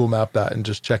to Google map that and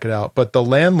just check it out. But the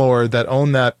landlord that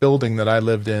owned that building that I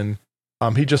lived in,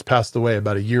 he just passed away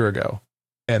about a year ago.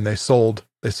 And they sold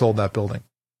that building.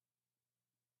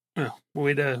 Oh,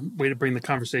 way to bring the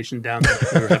conversation down.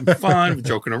 We were having fun, we're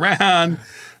joking around,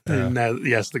 and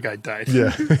yes, the guy died.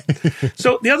 Yeah.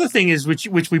 So the other thing is, which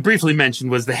we briefly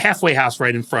mentioned, was the halfway house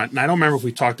right in front. And I don't remember if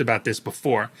we talked about this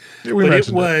before, but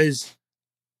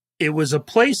it was a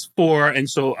place for, and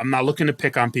so I'm not looking to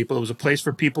pick on people. It was a place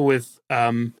for people with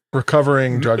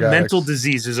recovering drug addicts, mental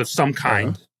diseases of some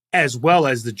kind, as well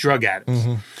as the drug addicts.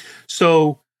 Mm-hmm.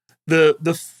 So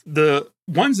the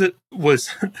ones that was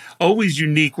always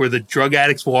unique were the drug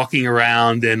addicts walking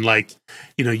around and like,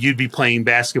 you know, you'd be playing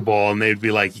basketball and they'd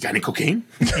be like, you got any cocaine?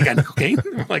 You got any cocaine?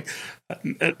 I'm like,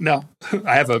 no,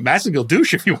 I have a Massengill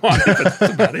douche if you want it, but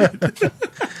that's about it.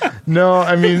 No,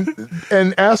 I mean,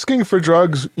 and asking for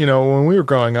drugs, you know, when we were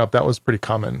growing up, that was pretty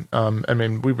common. I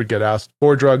mean, we would get asked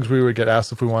for drugs. We would get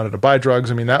asked if we wanted to buy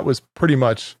drugs. I mean, that was pretty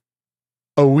much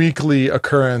a weekly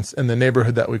occurrence in the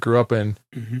neighborhood that we grew up in.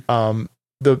 Mm-hmm.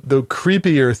 The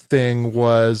creepier thing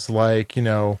was like, you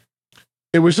know,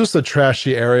 it was just a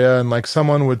trashy area and like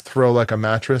someone would throw like a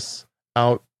mattress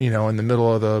out, you know, in the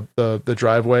middle of the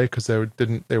driveway because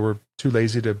they were too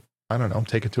lazy to, I don't know,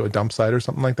 take it to a dump site or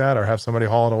something like that or have somebody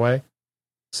haul it away.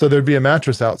 So there'd be a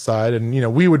mattress outside and, you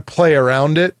know, we would play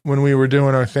around it when we were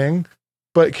doing our thing,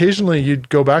 but occasionally you'd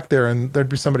go back there and there'd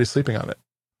be somebody sleeping on it.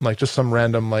 Like just some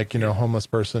random, like, you know, homeless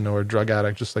person or drug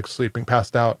addict, just like sleeping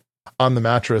passed out on the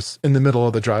mattress in the middle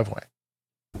of the driveway.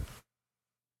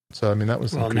 So, I mean, that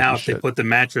was, well, now if they put the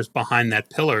mattress behind that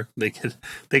pillar, they can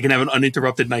have an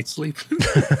uninterrupted night's sleep.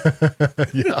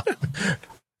 Yeah.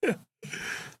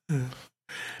 All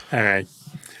right.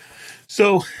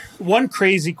 So one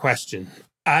crazy question.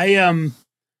 We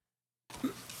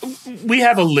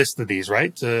have a list of these,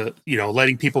 right? To, you know,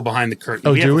 letting people behind the curtain.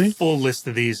 Oh, we have we? a full list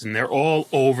of these, and they're all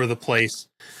over the place.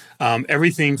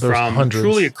 Everything There's from hundreds.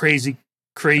 Truly a crazy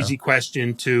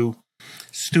question to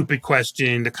stupid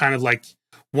question to kind of like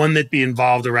one that'd be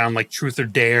involved around like truth or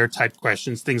dare type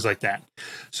questions, things like that.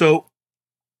 So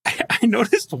I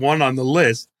noticed one on the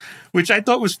list, which I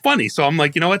thought was funny. So I'm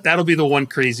like, you know what? That'll be the one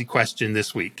crazy question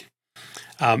this week.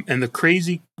 And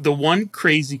the one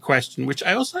crazy question, which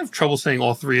I also have trouble saying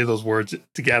all three of those words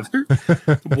together.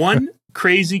 One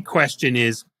crazy question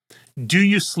is, do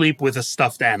you sleep with a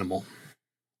stuffed animal?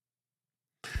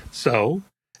 So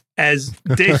as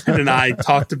David and I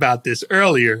talked about this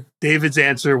earlier, David's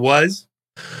answer was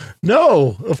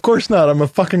No, of course not. I'm a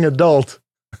fucking adult.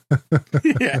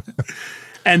 yeah.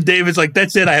 And David's like,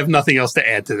 that's it. I have nothing else to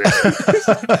add to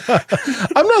this.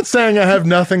 I'm not saying I have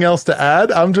nothing else to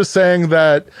add. I'm just saying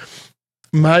that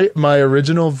my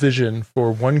original vision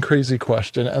for One Crazy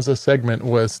Question as a segment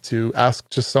was to ask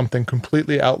just something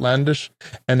completely outlandish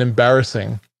and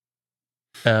embarrassing.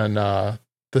 And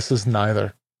this is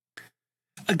neither.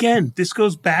 Again, this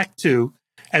goes back to,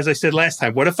 as I said last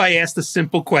time, what if I asked a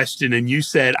simple question and you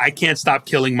said, I can't stop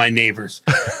killing my neighbors?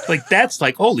 Like, that's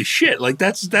like, holy shit. Like,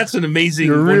 that's an amazing.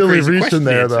 You're really reaching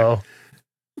there, though.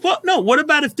 Well, no, what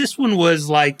about if this one was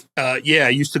like, yeah, I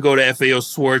used to go to FAO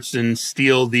Schwartz and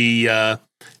steal the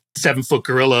 7-foot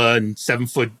gorilla and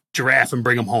 7-foot giraffe and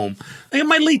bring them home. Like, it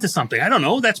might lead to something. I don't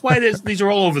know. That's why these are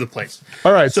all over the place.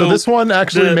 All right. So this one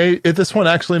actually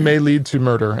may lead to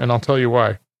murder. And I'll tell you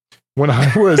why. When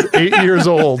I was 8 years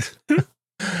old,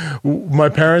 my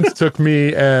parents took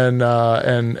me and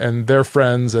their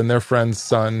friends and their friend's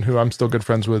son, who I'm still good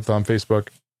friends with on Facebook.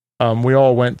 We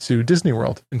all went to Disney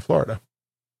World in Florida.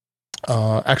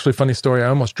 Actually, funny story. I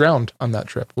almost drowned on that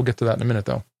trip. We'll get to that in a minute,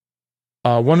 though.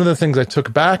 One of the things I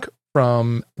took back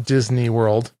from Disney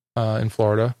World in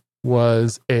Florida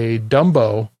was a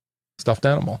Dumbo stuffed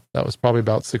animal that was probably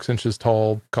about 6 inches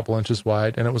tall, a couple inches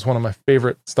wide, and it was one of my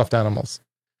favorite stuffed animals.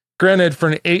 Granted, for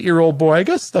an 8-year-old boy, I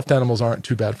guess stuffed animals aren't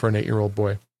too bad for an 8-year-old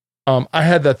boy. I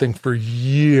had that thing for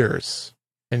years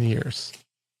and years.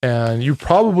 And you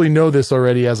probably know this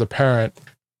already as a parent.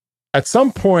 At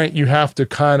some point, you have to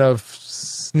kind of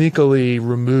sneakily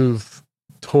remove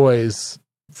toys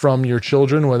from your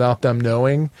children without them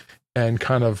knowing and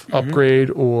kind of upgrade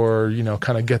or,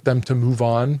 kind of get them to move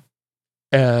on.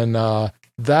 And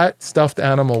that stuffed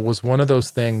animal was one of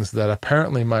those things that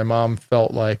apparently my mom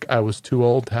felt like I was too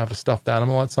old to have a stuffed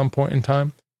animal at some point in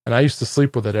time. And I used to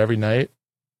sleep with it every night.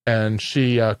 And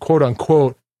she, quote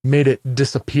unquote, made it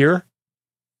disappear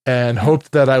and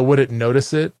hoped that I wouldn't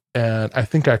notice it. And I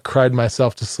think I cried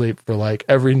myself to sleep for like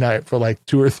every night for like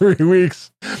 2 or 3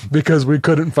 weeks because we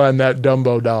couldn't find that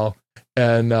Dumbo doll.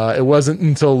 And it wasn't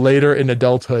until later in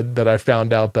adulthood that I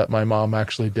found out that my mom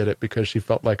actually did it because she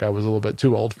felt like I was a little bit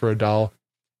too old for a doll.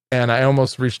 And I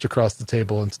almost reached across the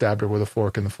table and stabbed her with a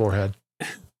fork in the forehead.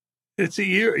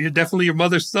 You're definitely your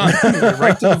mother's son. You're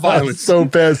right to the violence. So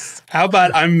pissed. How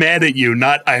about I'm mad at you,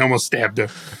 not I almost stabbed her.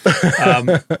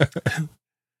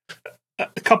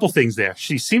 A couple things there.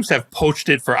 She seems to have poached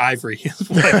it for ivory.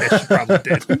 What I bet she probably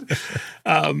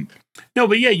did. No,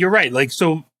 but yeah, you're right. Like,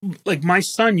 so, like my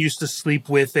son used to sleep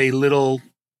with a little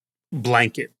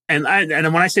blanket. And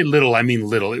when I say little, I mean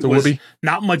little. It was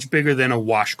not much bigger than a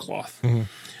washcloth. Mm-hmm.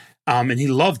 And he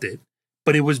loved it.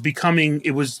 But it was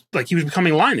like he was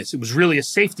becoming Linus. It was really a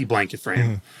safety blanket for him.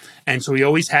 Mm-hmm. And so he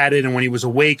always had it. And when he was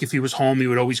awake, if he was home, he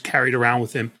would always carry it around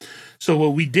with him. So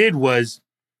what we did was,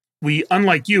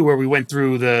 unlike you, where we went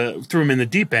threw him in the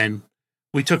deep end,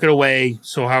 we took it away,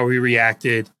 saw how he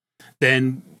reacted.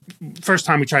 Then first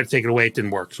time we tried to take it away, it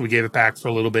didn't work. So we gave it back for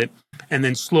a little bit. And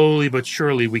then slowly but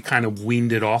surely, we kind of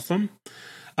weaned it off him.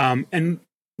 And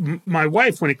my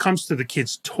wife, when it comes to the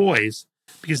kids' toys,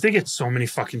 because they get so many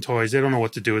fucking toys, they don't know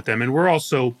what to do with them. And we're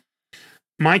also,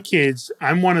 my kids,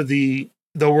 I'm one of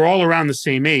though we're all around the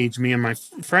same age, me and my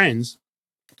friends,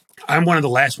 I'm one of the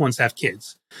last ones to have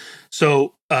kids.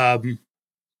 So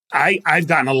I've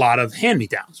gotten a lot of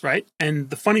hand-me-downs, right? And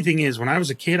the funny thing is, when I was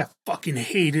a kid, I fucking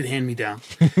hated hand-me-downs.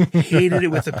 Hated it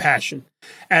with a passion.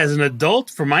 As an adult,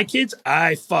 for my kids,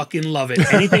 I fucking love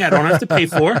it. Anything I don't have to pay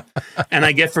for and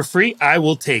I get for free, I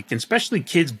will take. And especially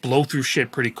kids blow through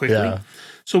shit pretty quickly. Yeah.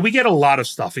 So we get a lot of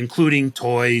stuff, including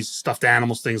toys, stuffed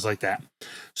animals, things like that.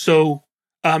 So,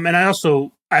 and I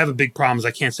have a big problem is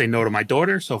I can't say no to my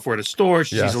daughter. So if we're at a store,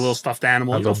 she sees a little stuffed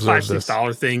animal,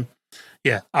 $5-6 thing.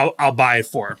 Yeah, I'll buy it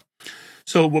for her.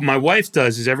 So what my wife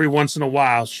does is every once in a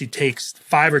while, she takes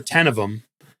 5 or 10 of them,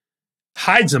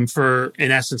 hides them for,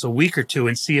 in essence, a week or two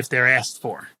and see if they're asked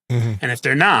for. Mm-hmm. And if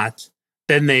they're not,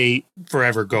 then they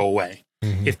forever go away.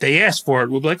 Mm-hmm. If they ask for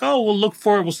it, we'll be like, oh, we'll look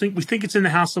for it. We think it's in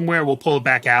the house somewhere. We'll pull it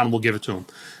back out and we'll give it to them.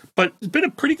 But it's been a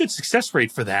pretty good success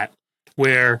rate for that,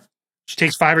 where she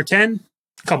takes 5 or 10.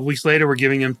 A couple weeks later, we're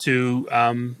giving them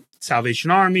to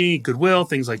Salvation Army, Goodwill,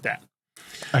 things like that.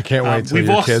 I can't wait till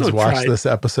your kids watch this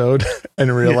episode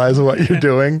and realize what you're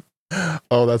doing.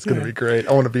 Oh, that's going to be great.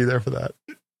 I want to be there for that.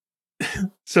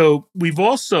 So we've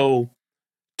also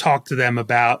talked to them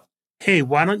about, hey,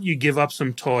 why don't you give up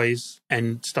some toys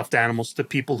and stuffed animals to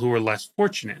people who are less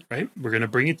fortunate, right? We're going to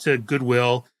bring it to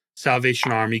Goodwill,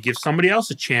 Salvation Army, give somebody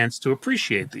else a chance to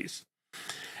appreciate these.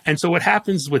 And so what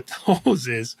happens with those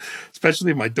is,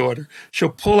 especially my daughter, she'll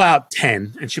pull out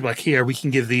 10 and she'll be like, here, we can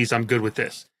give these. I'm good with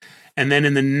this. And then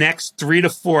in the next 3 to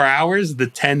 4 hours, the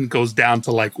 10 goes down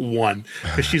to like 1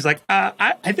 because she's like,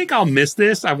 I think I'll miss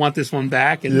this. I want this one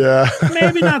back. And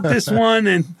maybe not this one.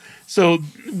 And so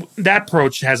that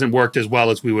approach hasn't worked as well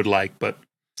as we would like, but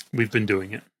we've been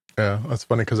doing it. Yeah, that's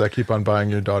funny because I keep on buying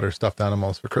your daughter stuffed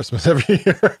animals for Christmas every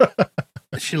year.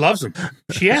 She loves them.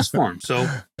 She asked for them. So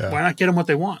why not get them what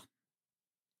they want?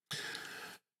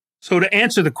 So to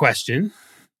answer the question,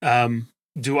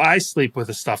 do I sleep with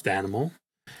a stuffed animal?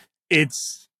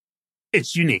 It's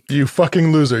unique. You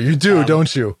fucking loser. You do,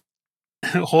 don't you?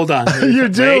 Hold on. You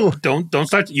do. Wait, don't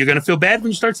start. You're going to feel bad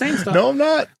when you start saying stuff. No, I'm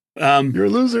not. You're a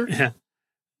loser. Yeah.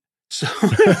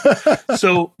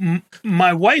 So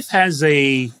my wife has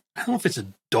I don't know if it's a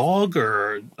dog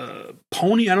or a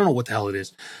pony. I don't know what the hell it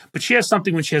is. But she has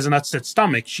something when she has an upset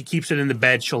stomach. She keeps it in the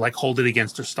bed. She'll like hold it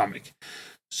against her stomach.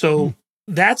 So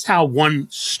that's how one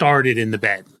started in the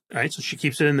bed. Right. So she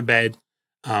keeps it in the bed.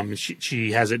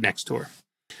 She has it next to her.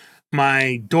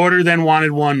 My daughter then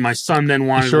wanted one. My son then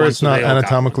wanted one. Sure it's not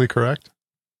anatomically correct?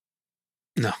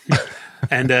 No.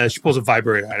 And she pulls a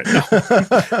vibrator at it.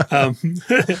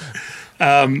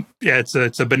 No. Yeah,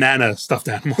 it's a banana stuffed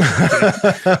animal.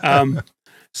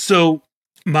 So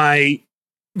my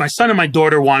son and my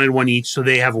daughter wanted one each, so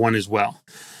they have one as well.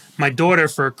 My daughter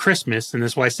for Christmas, and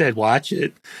that's why I said watch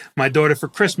it. My daughter for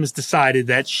Christmas decided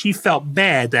that she felt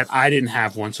bad that I didn't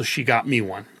have one, so she got me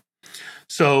one.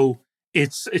 So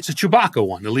it's a Chewbacca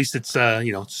one. At least it's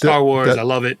Star Wars. I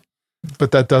love it.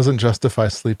 But that doesn't justify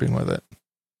sleeping with it.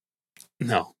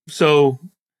 No. So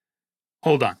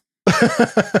hold on.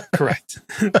 Correct.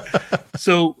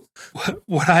 So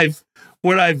what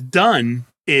I've done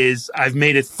is I've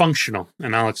made it functional,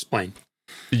 and I'll explain.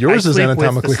 Yours is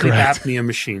anatomically sleep correct. Apnea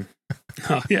machine.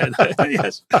 Oh, yeah.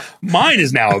 Yes. Mine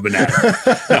is now a banana.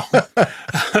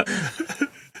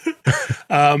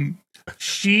 No.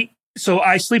 So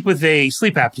I sleep with a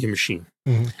sleep apnea machine.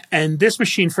 Mm-hmm. And this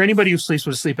machine, for anybody who sleeps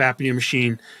with a sleep apnea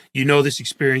machine, you know this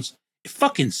experience. It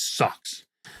fucking sucks.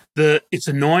 It's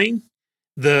annoying.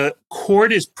 The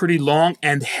cord is pretty long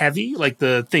and heavy, like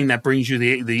the thing that brings you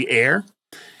the air.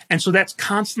 And so that's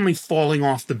constantly falling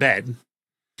off the bed.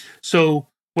 So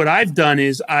what I've done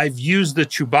is I've used the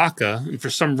Chewbacca, and for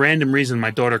some random reason,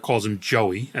 my daughter calls him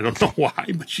Joey. I don't know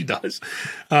why, but she does.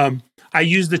 I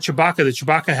use the Chewbacca. The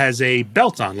Chewbacca has a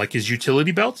belt on, like his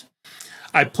utility belt.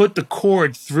 I put the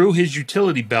cord through his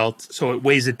utility belt so it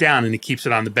weighs it down and it keeps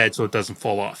it on the bed so it doesn't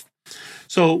fall off.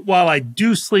 So while I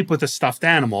do sleep with a stuffed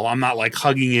animal, I'm not like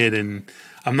hugging it, and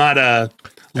I'm not a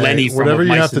Lenny from whatever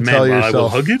you have to tell yourself I will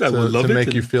hug it. I will love to it.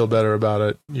 make you feel better about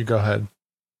it. You go ahead.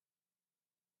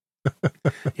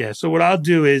 Yeah. So what I'll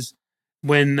do is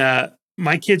when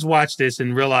my kids watch this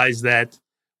and realize that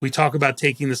we talk about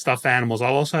taking the stuffed animals,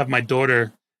 I'll also have my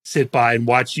daughter sit by and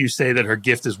watch you say that her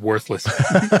gift is worthless.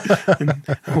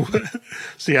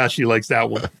 See how she likes that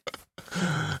one.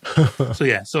 So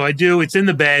yeah, so I do. It's in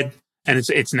the bed and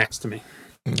it's next to me.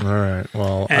 All right.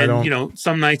 Well, and I don't.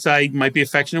 Some nights I might be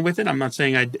affectionate with it. I'm not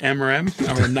saying I am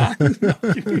or not.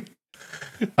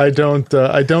 I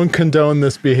don't condone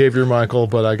this behavior, Michael,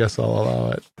 but I guess I'll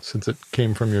allow it since it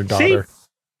came from your daughter.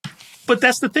 See? But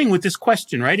that's the thing with this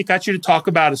question, right? It got you to talk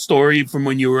about a story from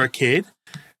when you were a kid,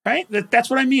 right? That's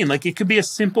what I mean. Like, it could be a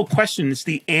simple question. It's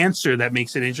the answer that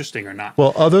makes it interesting or not.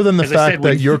 Well, other than the fact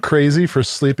that you're crazy for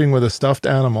sleeping with a stuffed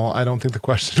animal, I don't think the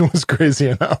question was crazy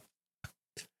enough.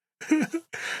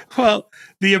 Well,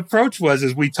 the approach was,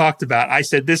 as we talked about, I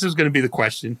said, this is going to be the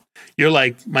question. You're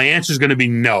like, my answer is going to be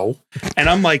no. And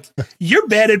I'm like, you're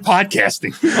bad at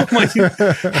podcasting. I'm like,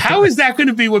 how is that going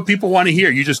to be what people want to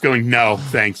hear? You're just going, no,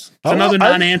 thanks. It's another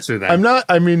non-answer then. I'm not,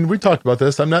 I mean, we talked about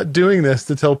this. I'm not doing this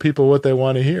to tell people what they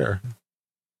want to hear.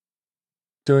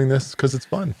 Doing this because it's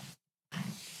fun.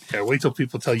 Yeah, wait till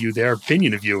people tell you their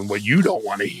opinion of you and what you don't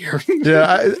want to hear.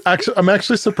 Yeah, I'm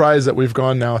actually surprised that we've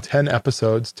gone now 10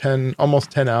 episodes,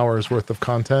 almost 10 hours worth of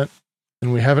content,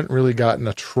 and we haven't really gotten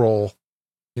a troll,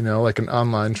 like an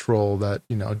online troll that,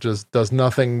 just does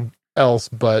nothing else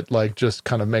but like just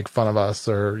kind of make fun of us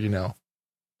or,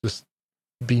 just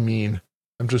be mean.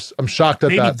 I'm shocked at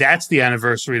that. Maybe that's the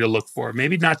anniversary to look for.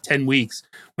 Maybe not 10 weeks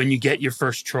when you get your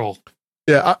first troll.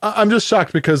 Yeah, I'm just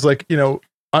shocked because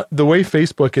the way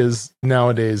Facebook is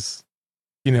nowadays,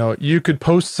 you could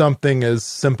post something as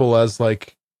simple as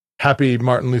like Happy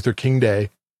Martin Luther King Day.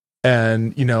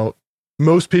 And,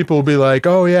 most people will be like,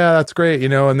 oh yeah, that's great.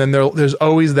 And then there's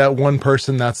always that one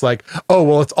person that's like, oh,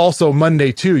 well, it's also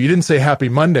Monday too. You didn't say Happy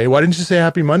Monday. Why didn't you say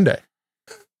Happy Monday?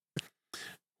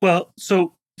 Well,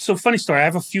 so funny story. I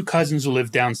have a few cousins who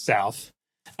live down south.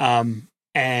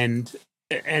 And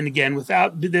again,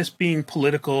 without this being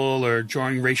political or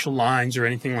drawing racial lines or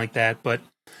anything like that, but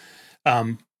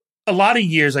a lot of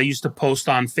years I used to post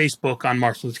on Facebook on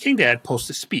Martin Luther King Day, I'd post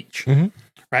a speech,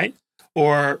 right?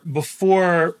 Or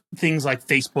before things like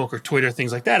Facebook or Twitter,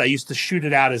 things like that, I used to shoot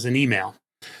it out as an email.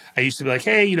 I used to be like,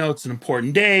 hey, it's an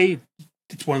important day.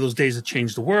 It's one of those days that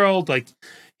changed the world. Like,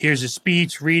 here's a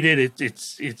speech, read it.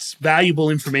 It's valuable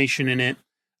information in it.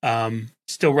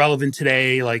 Still relevant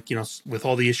today, like, with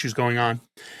all the issues going on.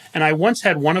 And I once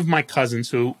had one of my cousins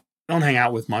who I don't hang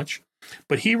out with much,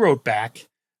 but he wrote back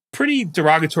pretty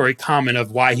derogatory comment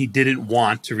of why he didn't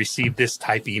want to receive this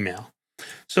type email.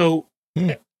 So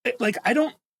like, I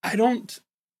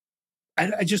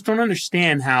just don't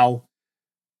understand how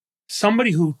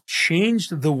somebody who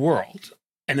changed the world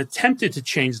and attempted to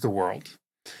change the world,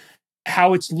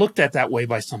 how it's looked at that way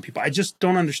by some people. I just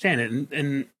don't understand it.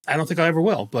 And I don't think I ever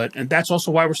will. And that's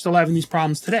also why we're still having these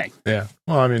problems today. Yeah.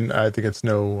 Well, I mean, I think it's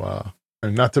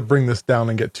not to bring this down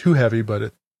and get too heavy,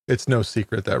 but it's no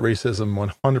secret that racism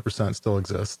 100% still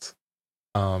exists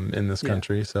in this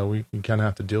country. So we kind of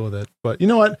have to deal with it. But you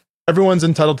know what? Everyone's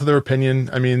entitled to their opinion.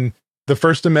 I mean, the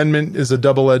First Amendment is a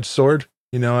double-edged sword.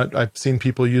 I've seen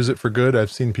people use it for good.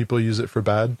 I've seen people use it for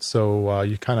bad. So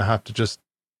you kind of have to just,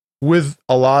 with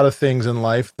a lot of things in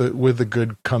life, with the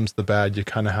good comes the bad. You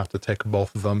kind of have to take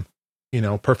both of them.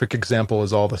 Perfect example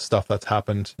is all the stuff that's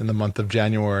happened in the month of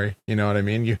January. You know what I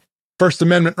mean? First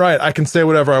Amendment, right? I can say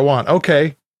whatever I want.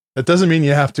 Okay. That doesn't mean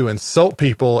you have to insult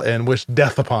people and wish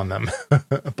death upon them.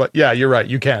 But yeah, you're right.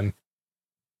 You can.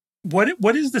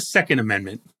 What is the Second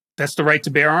Amendment? That's the right to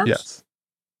bear arms? Yes.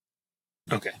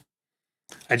 Okay.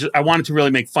 I wanted to really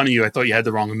make fun of you. I thought you had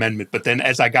the wrong amendment, but then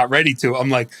as I got ready to, I'm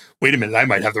like, wait a minute, I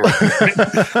might have the wrong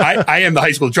amendment. I am the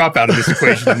high school dropout of this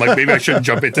equation. I'm like, maybe I shouldn't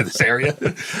jump into this area.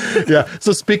 Yeah.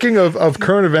 So speaking of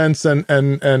current events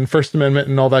and First Amendment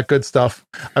and all that good stuff,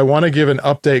 I want to give an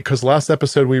update because last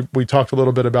episode we talked a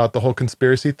little bit about the whole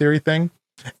conspiracy theory thing,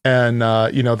 and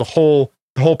the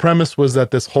whole premise was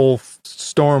that this whole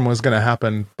storm was going to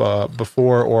happen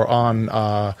before or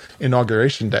on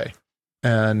Inauguration Day.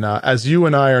 And as you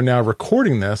and I are now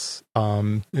recording this,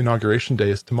 Inauguration Day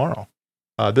is tomorrow.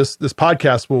 This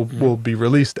podcast will be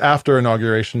released after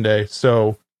Inauguration Day.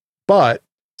 But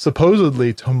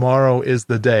supposedly tomorrow is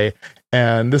the day.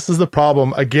 And this is the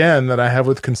problem, again, that I have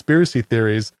with conspiracy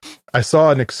theories. I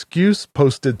saw an excuse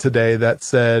posted today that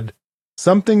said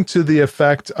something to the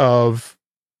effect of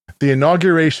the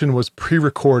inauguration was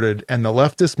pre-recorded and the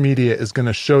leftist media is going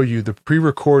to show you the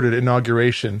pre-recorded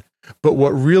inauguration. But what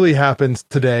really happened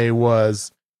today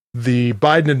was the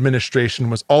Biden administration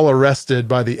was all arrested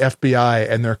by the FBI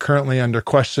and they're currently under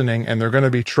questioning and they're going to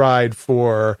be tried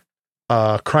for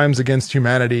crimes against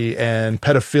humanity and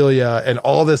pedophilia and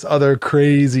all this other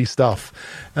crazy stuff.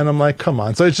 And I'm like, come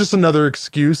on. So it's just another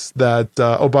excuse that,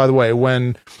 oh, by the way,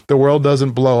 when the world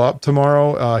doesn't blow up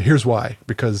tomorrow, here's why,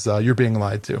 because you're being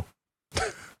lied to.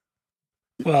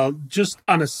 Well, just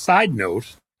on a side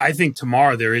note, I think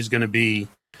tomorrow there is going to be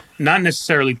not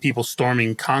necessarily people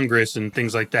storming Congress and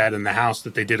things like that in the House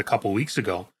that they did a couple of weeks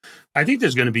ago. I think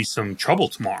there's going to be some trouble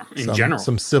tomorrow in general.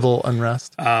 Some civil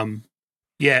unrest.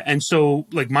 Yeah. And so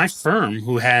like my firm,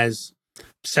 who has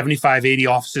 75, 80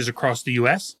 offices across the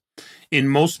U.S., in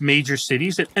most major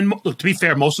cities, and look, to be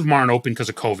fair, most of them aren't open because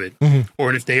of COVID.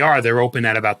 Or if they are, they're open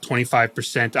at about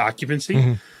 25%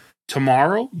 occupancy.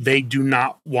 Tomorrow, they do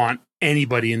not want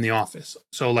anybody in the office.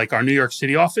 So like our New York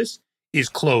City office is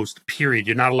closed, period.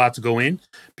 You're not allowed to go in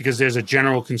because there's a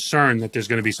general concern that there's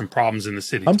going to be some problems in the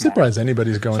city. I'm surprised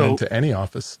anybody's going into any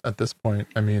office at this point.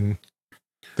 I mean,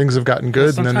 things have gotten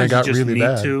good and then they got really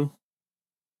bad.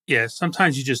 Yeah,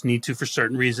 sometimes you just need to for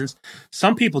certain reasons.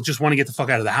 Some people just want to get the fuck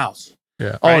out of the house.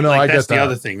 Yeah. Right? Oh, no, I get that. That's the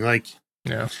other thing. Like,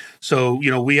 yeah. So,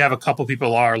 we have a couple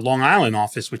people, our Long Island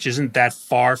office, which isn't that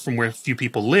far from where few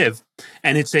people live.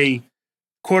 And it's a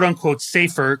quote unquote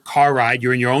safer car ride.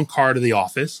 You're in your own car to the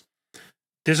office.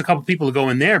 There's a couple people who go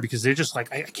in there because they're just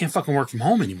like, I can't fucking work from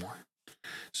home anymore.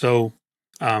 So,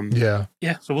 yeah.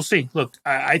 So we'll see. Look,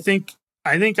 I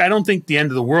don't think the end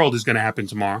of the world is going to happen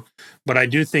tomorrow, but I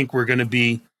do think we're going to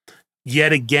be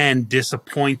yet again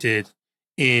disappointed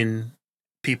in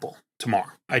people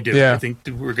tomorrow. I do. Yeah. I think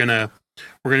we're gonna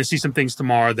see some things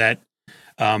tomorrow that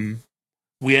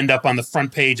we end up on the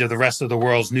front page of the rest of the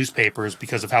world's newspapers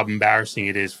because of how embarrassing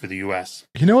it is for the U.S.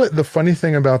 You know what the funny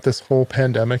thing about this whole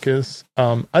pandemic is?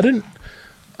 I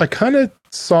kind of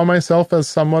saw myself as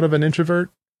somewhat of an introvert,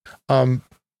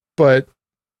 but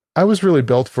I was really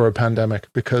built for a pandemic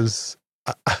because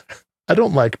I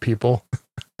don't like people.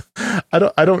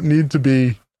 I don't need to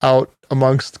be out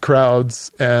amongst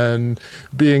crowds and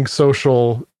being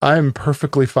social. I'm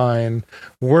perfectly fine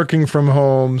working from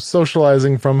home,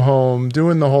 socializing from home,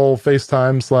 doing the whole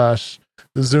FaceTime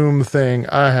 / Zoom thing.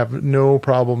 I have no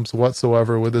problems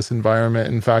whatsoever with this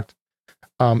environment. In fact,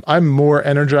 I'm more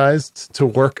energized to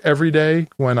work every day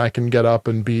when I can get up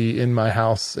and be in my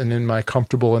house and in my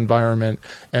comfortable environment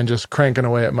and just cranking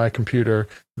away at my computer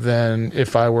than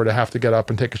if I were to have to get up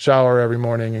and take a shower every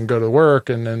morning and go to work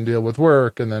and then deal with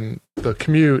work and then the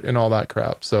commute and all that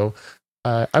crap. So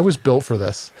I was built for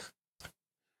this.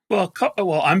 Well,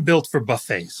 I'm built for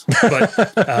buffets, but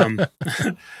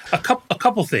a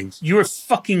couple things. You are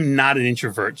fucking not an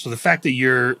introvert, so the fact that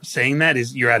you're saying that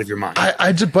is you're out of your mind.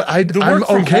 I'm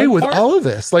okay with all of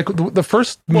this. Like the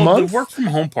first month, the work from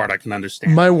home part, I can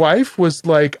understand. My wife was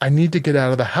like, "I need to get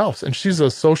out of the house," and she's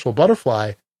a social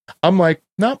butterfly. I'm like,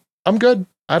 "No, I'm good.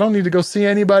 I don't need to go see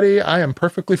anybody. I am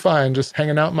perfectly fine just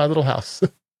hanging out in my little house."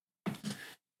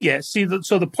 Yeah. See,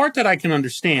 so the part that I can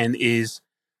understand is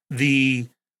the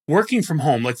working from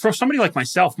home. Like for somebody like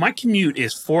myself, my commute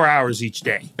is 4 hours each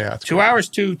day. Yeah, 2 hours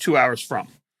to, 2 hours from.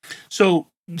 So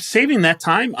saving that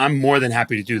time, I'm more than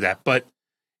happy to do that. But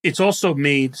it's also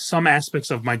made some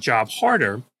aspects of my job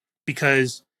harder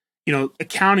because, the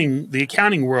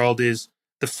accounting world is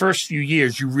the first few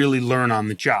years you really learn on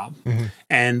the job. Mm-hmm.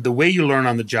 And the way you learn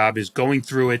on the job is going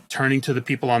through it, turning to the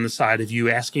people on the side of you,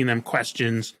 asking them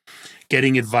questions,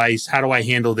 getting advice. How do I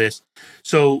handle this?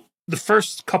 So the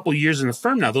first couple years in the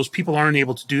firm now, those people aren't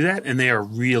able to do that, and they are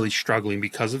really struggling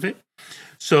because of it.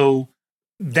 So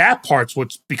that part's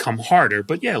what's become harder.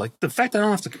 But yeah, like the fact that I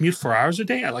don't have to commute 4 hours a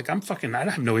day, I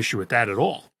have no issue with that at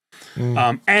all.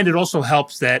 Mm. And it also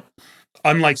helps that,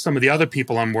 unlike some of the other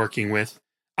people I'm working with,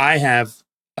 I have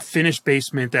a finished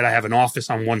basement that I have an office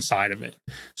on one side of it.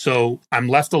 So I'm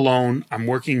left alone. I'm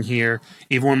working here.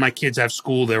 Even when my kids have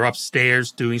school, they're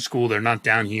upstairs doing school. They're not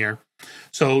down here.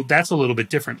 So that's a little bit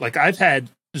different. Like I've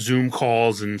had Zoom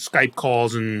calls and Skype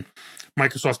calls and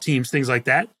Microsoft Teams, things like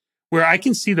that, where I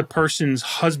can see the person's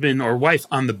husband or wife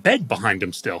on the bed behind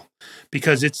them still,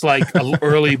 because it's like an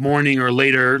early morning or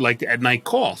later, like at night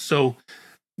call. So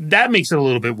that makes it a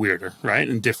little bit weirder, right?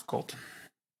 And difficult.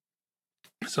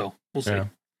 So we'll see. Yeah.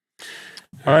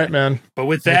 All right, man. But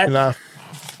with that,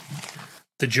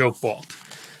 the joke vault.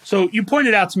 So you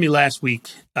pointed out to me last week,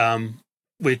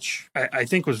 which I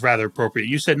think was rather appropriate.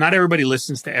 You said not everybody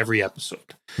listens to every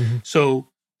episode. Mm-hmm. So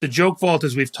the joke vault,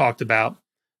 as we've talked about,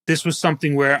 this was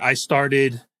something where I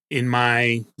started in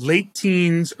my late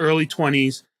teens, early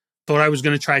 20s, thought I was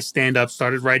going to try stand-up,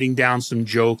 started writing down some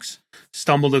jokes,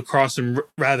 stumbled across them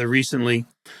rather recently,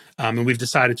 and we've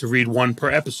decided to read one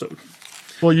per episode.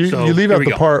 Well, you leave out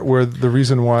the part where the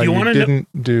reason why you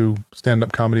didn't do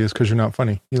stand-up comedy is because you're not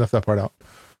funny. You left that part out.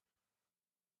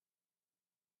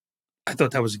 I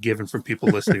thought that was a given from people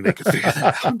listening. They could figure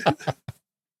that out.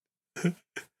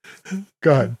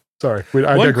 Go ahead. Sorry.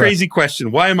 One crazy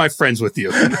question. Why am I friends with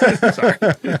you? Sorry.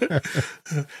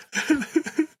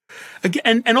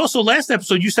 Again, and also last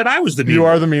episode, you said I was the mean one. You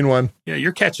are the mean one. Yeah,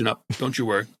 you're catching up. Don't you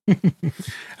worry. All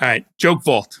right. Joke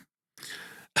vault.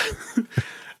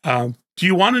 Do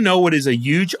you want to know what is a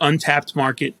huge untapped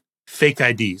market? Fake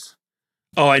IDs.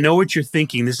 Oh, I know what you're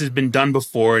thinking. This has been done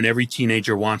before and every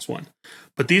teenager wants one.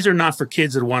 But these are not for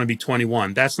kids that want to be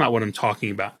 21. That's not what I'm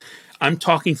talking about. I'm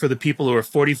talking for the people who are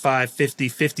 45, 50,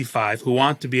 55 who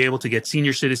want to be able to get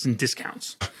senior citizen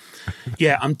discounts.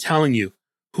 Yeah, I'm telling you,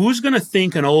 who's going to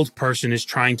think an old person is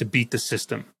trying to beat the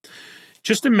system?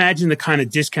 Just imagine the kind of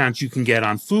discounts you can get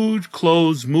on food,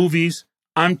 clothes, movies.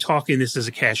 I'm talking this as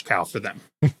a cash cow for them.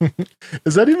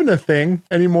 Is that even a thing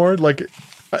anymore? Like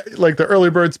the early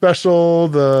bird special,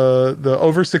 the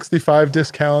over 65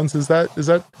 discounts. Is that?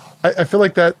 I feel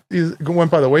like that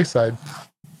went by the wayside.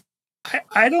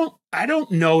 I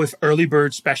don't know if early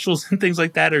bird specials and things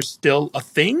like that are still a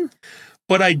thing,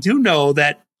 but I do know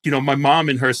that, my mom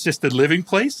in her assisted living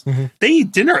place, mm-hmm. they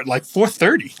eat dinner at like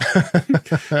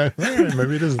 4:30.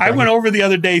 Maybe it is. I went over the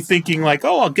other day thinking like,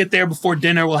 oh, I'll get there before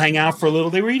dinner. We'll hang out for a little.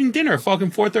 They were eating dinner at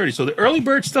fucking 4:30. So the early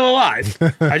bird's still alive.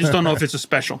 I just don't know if it's a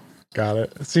special. Got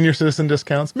it. Senior citizen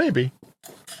discounts, maybe.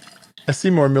 I see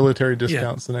more military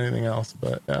discounts than anything else,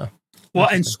 but yeah. Well,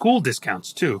 and school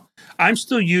discounts too. I'm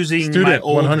still using my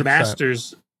old 100%.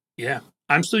 Master's. Yeah,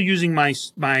 I'm still using my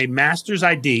Master's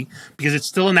ID because it's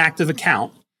still an active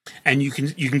account, and you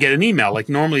can get an email. Like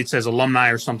normally it says alumni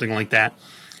or something like that,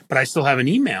 but I still have an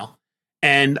email,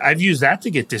 and I've used that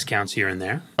to get discounts here and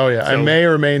there. Oh yeah, so, I may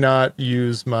or may not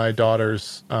use my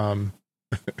daughter's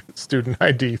student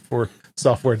ID for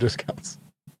software discounts.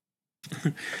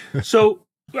 So,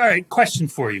 all right, question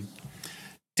for you.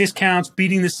 Discounts,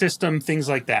 beating the system, things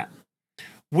like that.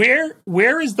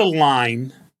 Where is the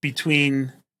line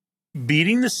between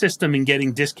beating the system and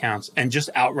getting discounts and just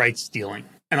outright stealing?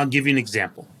 And I'll give you an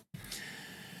example.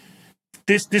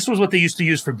 This was what they used to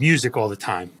use for music all the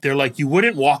time. They're like, you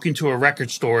wouldn't walk into a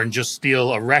record store and just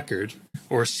steal a record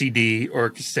or a CD or a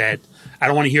cassette. I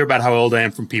don't want to hear about how old I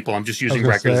am from people. I'm just using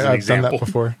records as an example. I've done that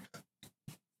before.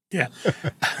 Yeah.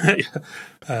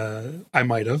 I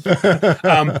might have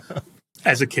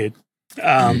as a kid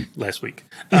last week.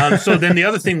 So then the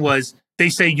other thing was, they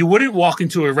say you wouldn't walk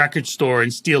into a record store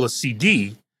and steal a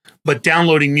CD, but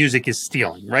downloading music is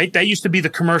stealing, right? That used to be the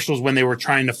commercials when they were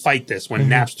trying to fight this, when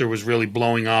Napster was really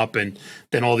blowing up and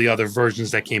then all the other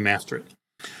versions that came after it.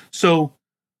 So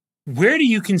where do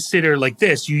you consider like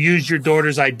this? You use your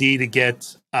daughter's ID to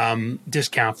get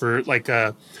discount for like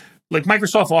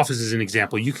Microsoft Office is an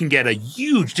example. You can get a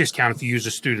huge discount if you use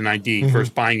a student ID versus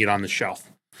buying it on the shelf.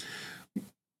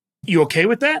 You okay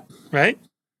with that, right?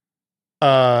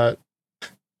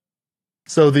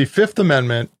 So the Fifth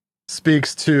Amendment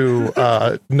speaks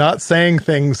to not saying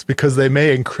things because they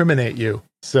may incriminate you.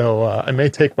 So I may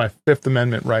take my Fifth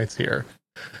Amendment rights here.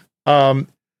 Am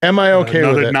I okay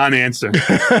with it? Another non-answer.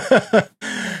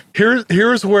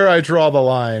 Here's where I draw the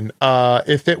line.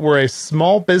 If it were a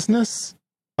small business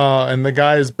and the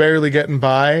guy is barely getting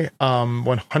by,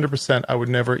 100% I would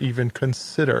never even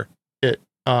consider it.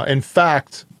 In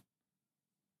fact,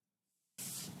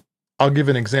 I'll give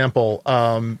an example.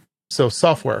 So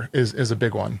software is a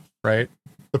big one, right?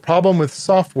 The problem with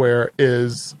software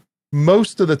is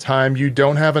most of the time you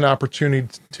don't have an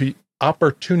opportunity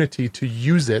to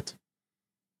use it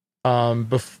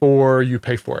before you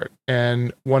pay for it.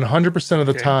 And 100% of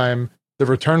the time, the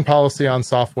return policy on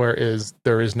software is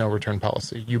there is no return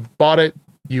policy. You bought it,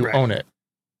 you own it.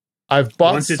 I've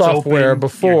bought software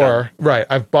before, right?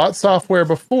 I've bought software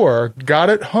before, got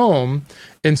it home,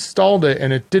 installed it,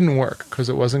 and it didn't work because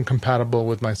it wasn't compatible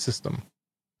with my system.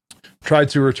 Tried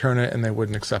to return it and they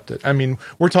wouldn't accept it. I mean,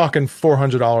 we're talking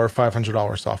 $400,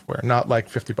 $500 software, not like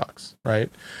 $50, right?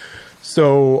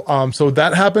 So, so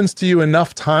that happens to you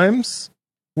enough times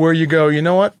where you go, you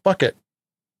know what? Fuck it.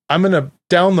 I'm going to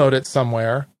download it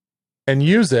somewhere and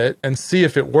use it and see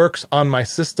if it works on my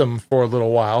system for a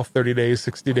little while, 30 days,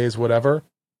 60 days, whatever.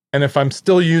 And if I'm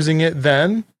still using it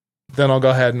then I'll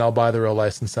go ahead and I'll buy the real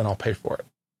license and I'll pay for it.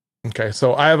 Okay.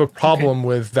 So I have a problem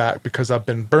with that because I've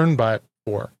been burned by it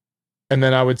before. And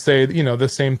then I would say, the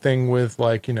same thing with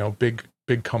like, big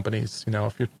companies,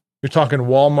 if you're talking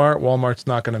Walmart's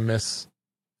not going to miss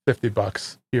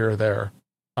 $50 here or there.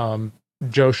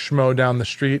 Joe Schmo down the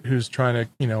street who's trying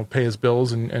to, pay his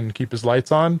bills and keep his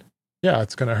lights on. Yeah,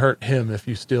 it's going to hurt him if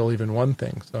you steal even one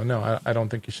thing. So no, I don't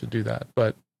think you should do that.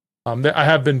 But I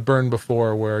have been burned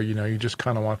before where, you just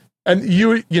kind of want, and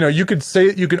you could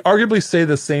arguably say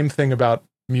the same thing about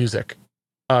music.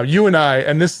 You and I,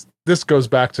 and this goes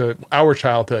back to our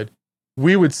childhood.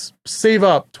 We would save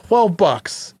up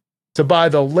 $12 to buy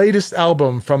the latest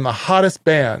album from the hottest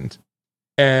band.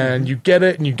 And you get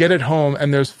it home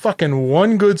and there's fucking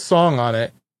one good song on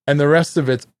it. And the rest of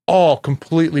it's all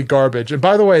completely garbage. And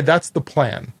by the way, that's the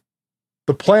plan.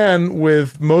 The plan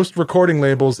with most recording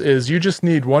labels is you just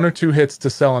need one or two hits to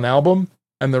sell an album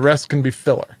and the rest can be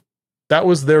filler. That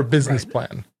was their business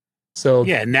plan. So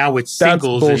yeah, now it's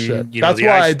singles. That's bullshit. And, that's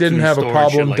why I didn't have a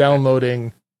problem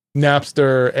downloading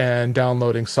Napster and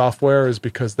downloading software, is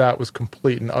because that was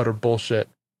complete and utter bullshit,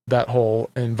 that whole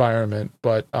environment.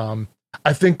 But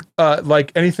I think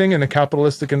like anything in a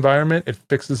capitalistic environment, it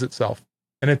fixes itself.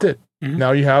 And it did.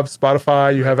 Now you have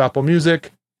Spotify, you have Apple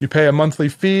Music, you pay a monthly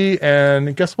fee,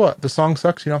 and guess what? The song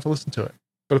sucks, you don't have to listen to it.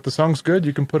 But if the song's good,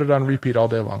 you can put it on repeat all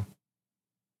day long.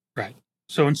 Right.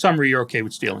 So in summary, you're okay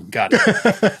with stealing. Got it.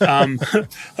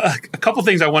 A couple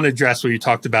things I want to address what you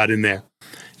talked about in there.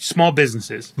 Small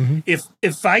businesses.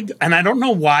 If I, and I don't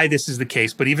know why this is the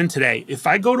case, but even today, if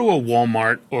I go to a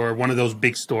Walmart or one of those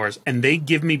big stores and they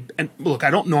give me, and look,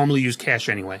 I don't normally use cash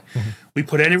anyway. We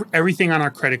put everything on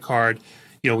our credit card.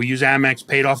 We use Amex,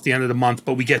 paid off the end of the month,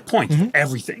 but we get points for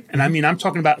everything. And I mean, I'm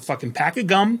talking about a fucking pack of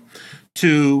gum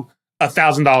to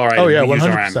 $1,000 item. Oh yeah,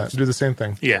 100%. Do the same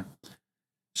thing. Yeah.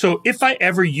 So if I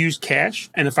ever use cash,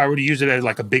 and if I were to use it at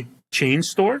like a big chain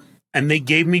store, and they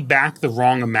gave me back the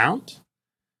wrong amount,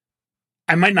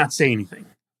 I might not say anything.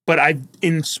 But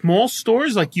in small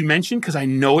stores, like you mentioned, because I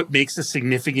know it makes a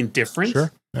significant difference,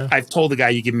 yeah. I've told the guy,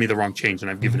 you give me the wrong change, and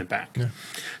I've given it back. Yeah.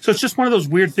 So it's just one of those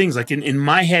weird things. Like in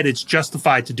my head, it's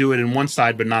justified to do it in one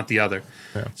side, but not the other.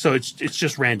 Yeah. So it's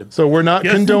just random. So we're not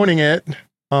condoning it.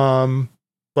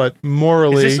 But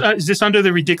morally, is this under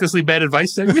the ridiculously bad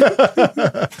advice segment?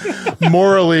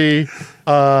 Morally,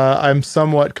 I'm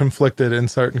somewhat conflicted in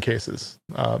certain cases.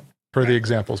 per the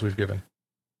examples we've given.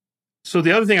 So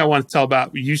the other thing I want to tell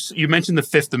about, you mentioned the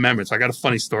Fifth Amendment. So I got a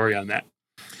funny story on that.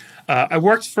 I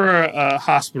worked for a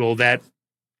hospital that,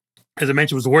 as I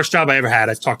mentioned, was the worst job I ever had.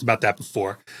 I've talked about that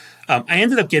before. I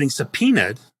ended up getting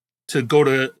subpoenaed to go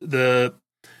to the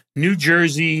New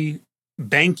Jersey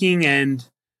Banking and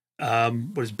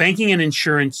Banking and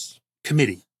Insurance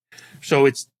Committee. So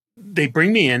they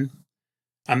bring me in.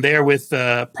 I'm there with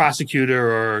a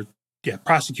prosecutor,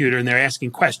 and they're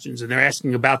asking questions, and they're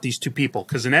asking about these two people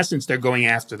because, in essence, they're going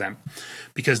after them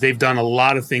because they've done a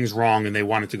lot of things wrong, and they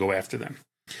wanted to go after them.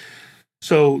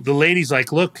 So the lady's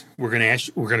like, "Look, we're going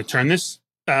to turn this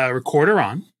recorder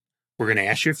on. We're going to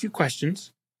ask you a few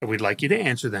questions, and we'd like you to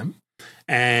answer them.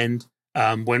 And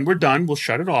when we're done, we'll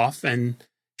shut it off." And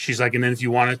she's like, "And then if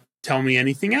you want to tell me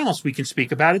anything else, we can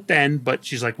speak about it then." But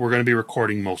she's like, "We're going to be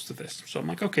recording most of this." So I'm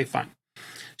like, "Okay, fine."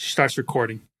 She starts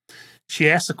recording. She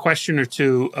asks a question or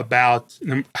two about,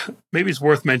 maybe it's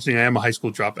worth mentioning I am a high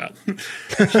school dropout.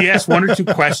 She asked one or two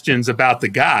questions about the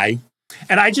guy.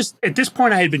 And at this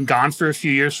point, I had been gone for a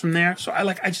few years from there. So I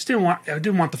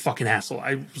didn't want the fucking hassle.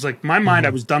 I was like, in my mind,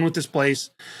 I was done with this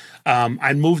place.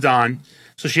 I'd moved on.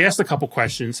 So she asked a couple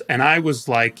questions, and I was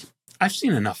like, I've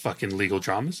seen enough fucking legal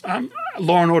dramas.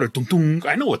 Law and Order,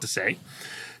 I know what to say.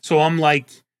 So I'm like,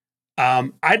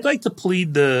 I'd like to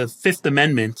plead the Fifth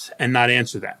Amendment and not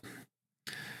answer that.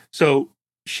 So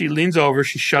she leans over,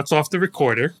 she shuts off the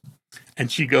recorder,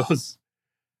 and she goes,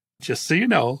 "Just so you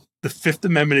know, the Fifth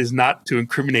Amendment is not to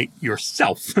incriminate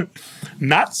yourself,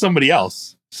 not somebody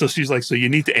else." So she's like, "So you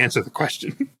need to answer the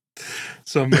question."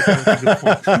 So I'm like,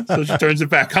 "Oh, so she turns it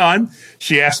back on.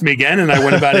 She asked me again, and I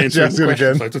went about answering the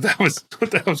question. So I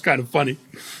thought that was kind of funny.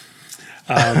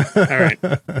 All right.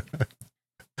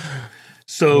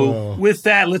 So with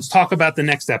that, let's talk about the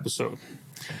next episode.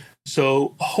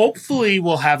 So hopefully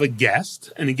we'll have a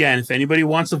guest. And again, if anybody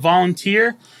wants to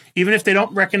volunteer, even if they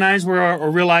don't recognize or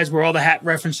realize where all the hat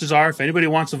references are, if anybody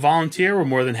wants to volunteer, we're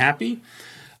more than happy.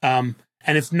 And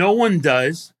if no one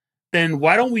does, then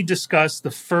why don't we discuss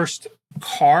the first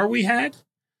car we had,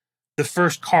 the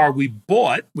first car we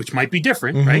bought, which might be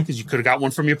different, right? Because you could have got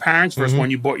one from your parents, first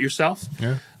one you bought yourself.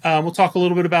 Yeah. We'll talk a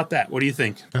little bit about that. What do you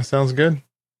think? That sounds good.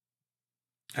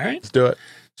 All right. Let's do it.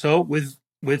 So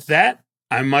with that,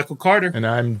 I'm Michael Carter. And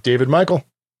I'm David Michael.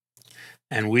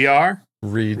 And we are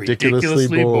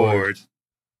Ridiculously bored.